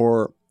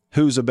or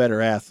who's a better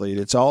athlete.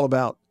 It's all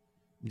about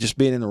just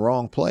being in the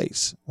wrong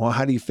place. Well,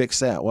 how do you fix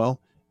that?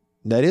 Well,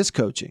 that is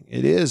coaching.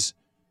 It is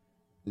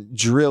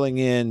drilling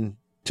in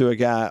to a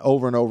guy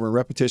over and over in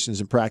repetitions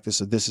and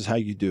practice of this is how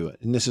you do it,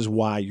 and this is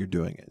why you're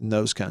doing it, and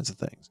those kinds of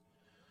things.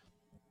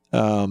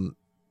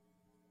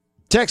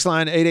 Text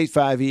line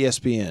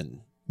 885-ESPN.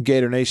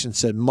 Gator Nation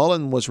said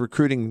Mullen was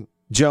recruiting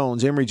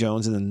Emory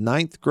Jones, in the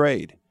 9th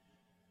grade.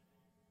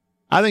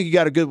 I think you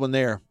got a good one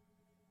there.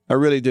 I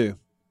really do.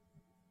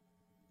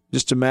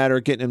 Just a matter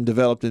of getting him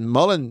developed. And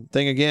Mullen's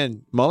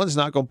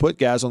not going to put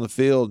guys on the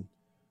field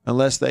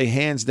unless they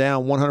hands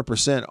down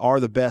 100% are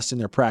the best in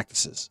their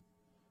practices.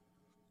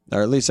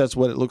 Or at least that's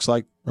what it looks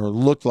like or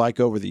looked like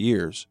over the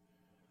years.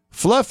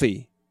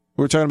 Fluffy,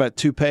 we were talking about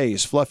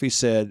toupees. Fluffy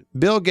said,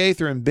 Bill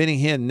Gaither and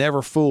Benny Hinn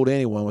never fooled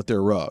anyone with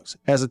their rugs.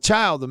 As a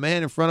child, the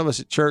man in front of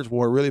us at church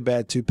wore a really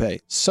bad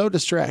toupee. So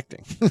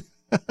distracting.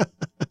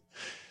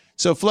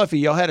 So, Fluffy,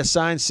 y'all had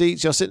assigned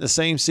seats. Y'all sit in the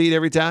same seat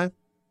every time?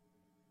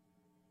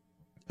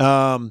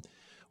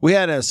 We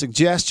had a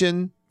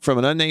suggestion from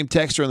an unnamed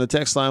texter on the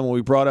text line when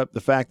we brought up the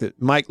fact that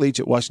Mike Leach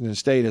at Washington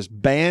State has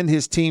banned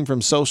his team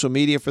from social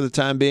media for the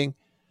time being.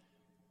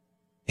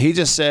 He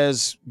just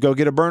says, go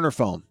get a burner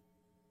phone.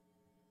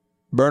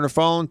 Burner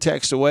phone,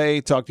 text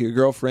away, talk to your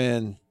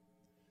girlfriend,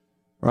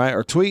 right?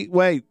 Or tweet.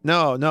 Wait,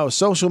 no.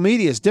 Social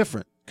media is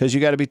different because you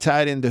got to be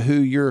tied into who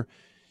you'd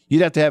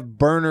have to have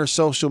burner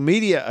social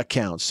media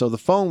accounts. So the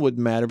phone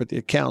wouldn't matter, but the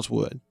accounts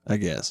would, I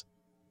guess.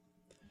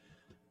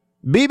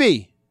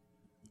 BB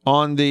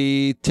on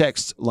the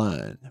text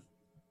line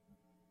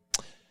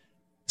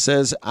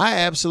says, I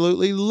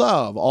absolutely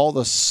love all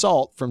the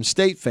salt from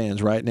State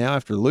fans right now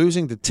after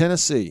losing to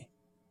Tennessee.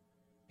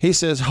 He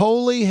says,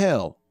 holy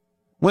hell.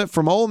 Went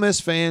from Ole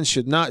Miss fans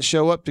should not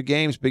show up to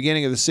games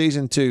beginning of the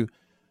season to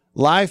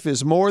life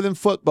is more than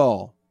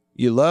football.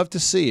 You love to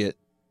see it.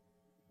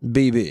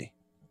 BB.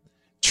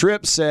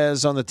 Tripp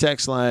says on the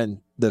text line,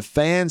 the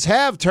fans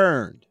have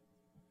turned.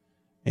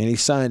 And he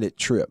signed it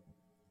Tripp.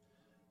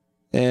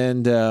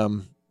 And,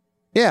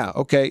 yeah,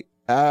 okay.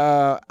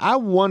 I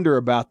wonder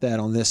about that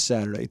on this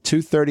Saturday.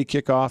 2:30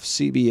 kickoff,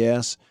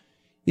 CBS.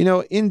 You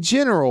know, in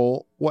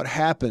general, what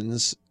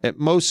happens at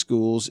most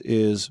schools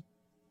is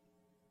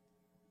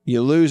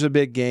you lose a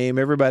big game.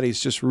 Everybody's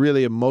just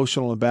really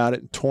emotional about it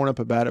and torn up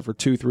about it for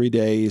 2-3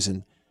 days.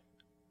 And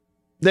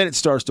then it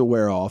starts to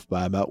wear off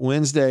by about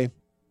Wednesday.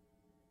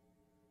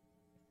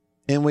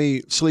 And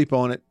we sleep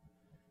on it.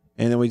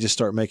 And then we just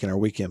start making our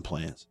weekend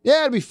plans. Yeah,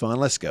 it'll be fun.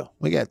 Let's go.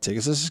 We got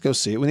tickets. Let's just go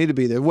see it. We need to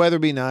be there. Weather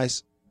be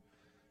nice.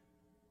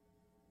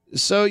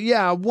 So,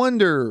 yeah, I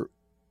wonder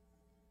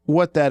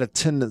what that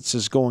attendance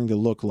is going to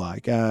look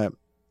like.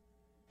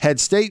 Had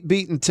State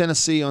beaten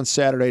Tennessee on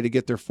Saturday to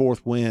get their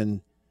fourth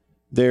win,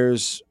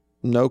 there's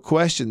no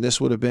question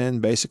this would have been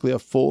basically a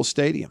full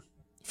stadium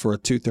for a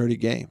 2:30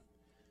 game,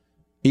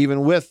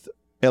 even with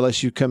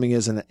LSU coming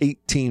as an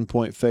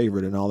 18-point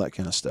favorite and all that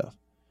kind of stuff.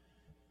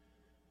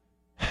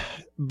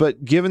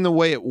 But given the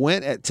way it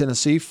went at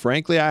Tennessee,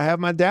 frankly, I have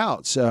my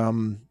doubts. I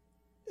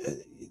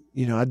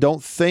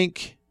don't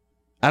think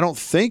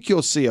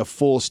you'll see a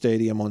full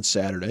stadium on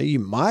Saturday. You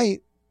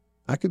might.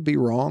 I could be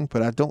wrong,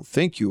 but I don't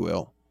think you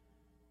will.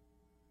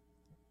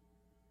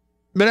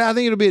 But I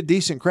think it'll be a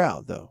decent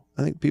crowd, though.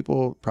 I think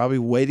people probably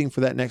waiting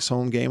for that next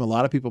home game. A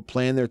lot of people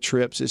plan their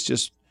trips. It's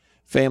just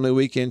family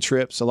weekend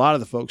trips. A lot of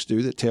the folks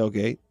do that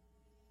tailgate.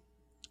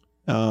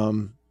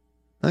 I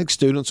think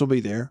students will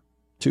be there,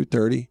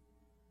 2:30.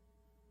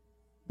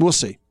 We'll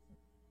see.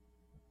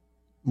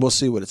 We'll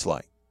see what it's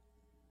like.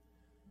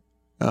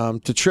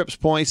 To Tripp's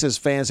point, he says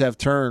fans have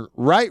turned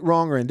right,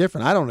 wrong, or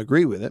indifferent. I don't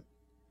agree with it.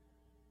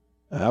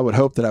 I would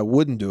hope that I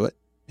wouldn't do it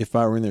if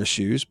I were in their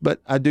shoes.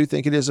 But I do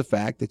think it is a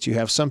fact that you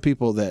have some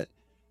people that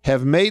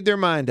have made their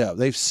mind up.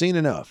 They've seen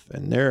enough,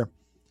 and they're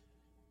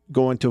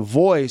going to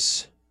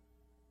voice.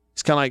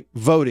 It's kind of like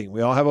voting.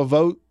 We all have a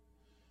vote.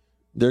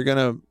 They're going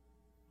to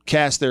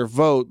cast their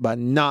vote by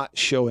not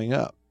showing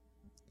up.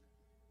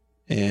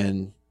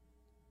 And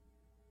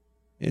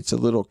it's a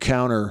little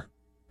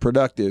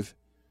counterproductive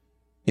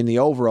in the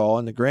overall,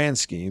 in the grand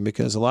scheme,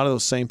 because a lot of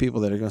those same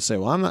people that are going to say,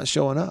 well, I'm not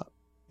showing up.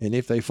 And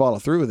if they follow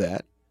through with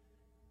that,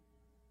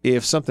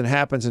 if something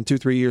happens in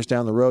 2-3 years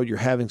down the road, you're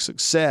having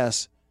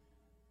success,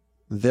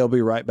 they'll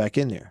be right back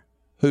in there,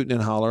 hooting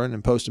and hollering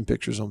and posting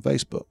pictures on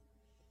Facebook.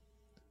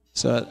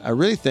 So I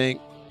really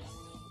think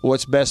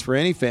what's best for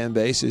any fan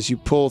base is you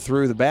pull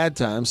through the bad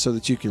times so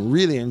that you can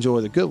really enjoy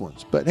the good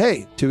ones. But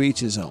hey, to each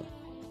his own.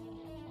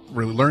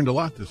 Really learned a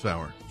lot this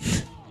hour.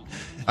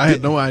 I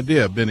had no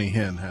idea Benny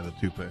Hinn had a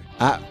toupee.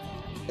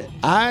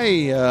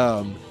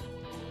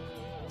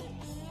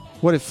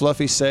 What did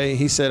Fluffy say?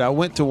 He said, I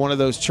went to one of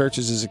those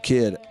churches as a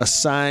kid,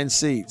 assigned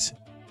seats.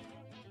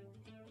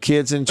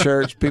 Kids in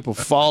church, people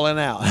falling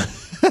out.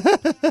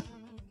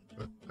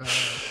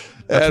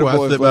 That's why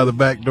I sit by the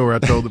back door. I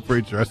told the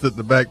preacher, I sit in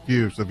the back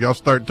pew. So if y'all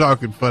start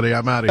talking funny,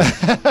 I'm out of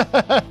here.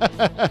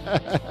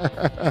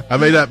 I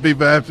may not be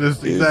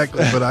Baptist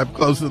exactly, but I'm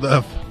close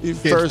enough. Can't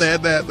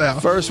stand that now.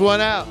 First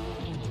one out.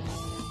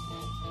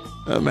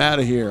 I'm out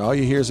of here. All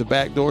you hear is a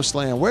back door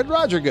slam. Where'd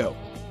Roger go?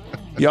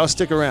 Y'all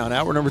stick around.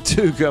 Hour number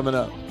 2 coming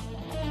up.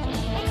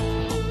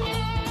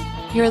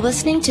 You're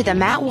listening to The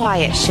Matt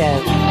Wyatt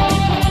Show.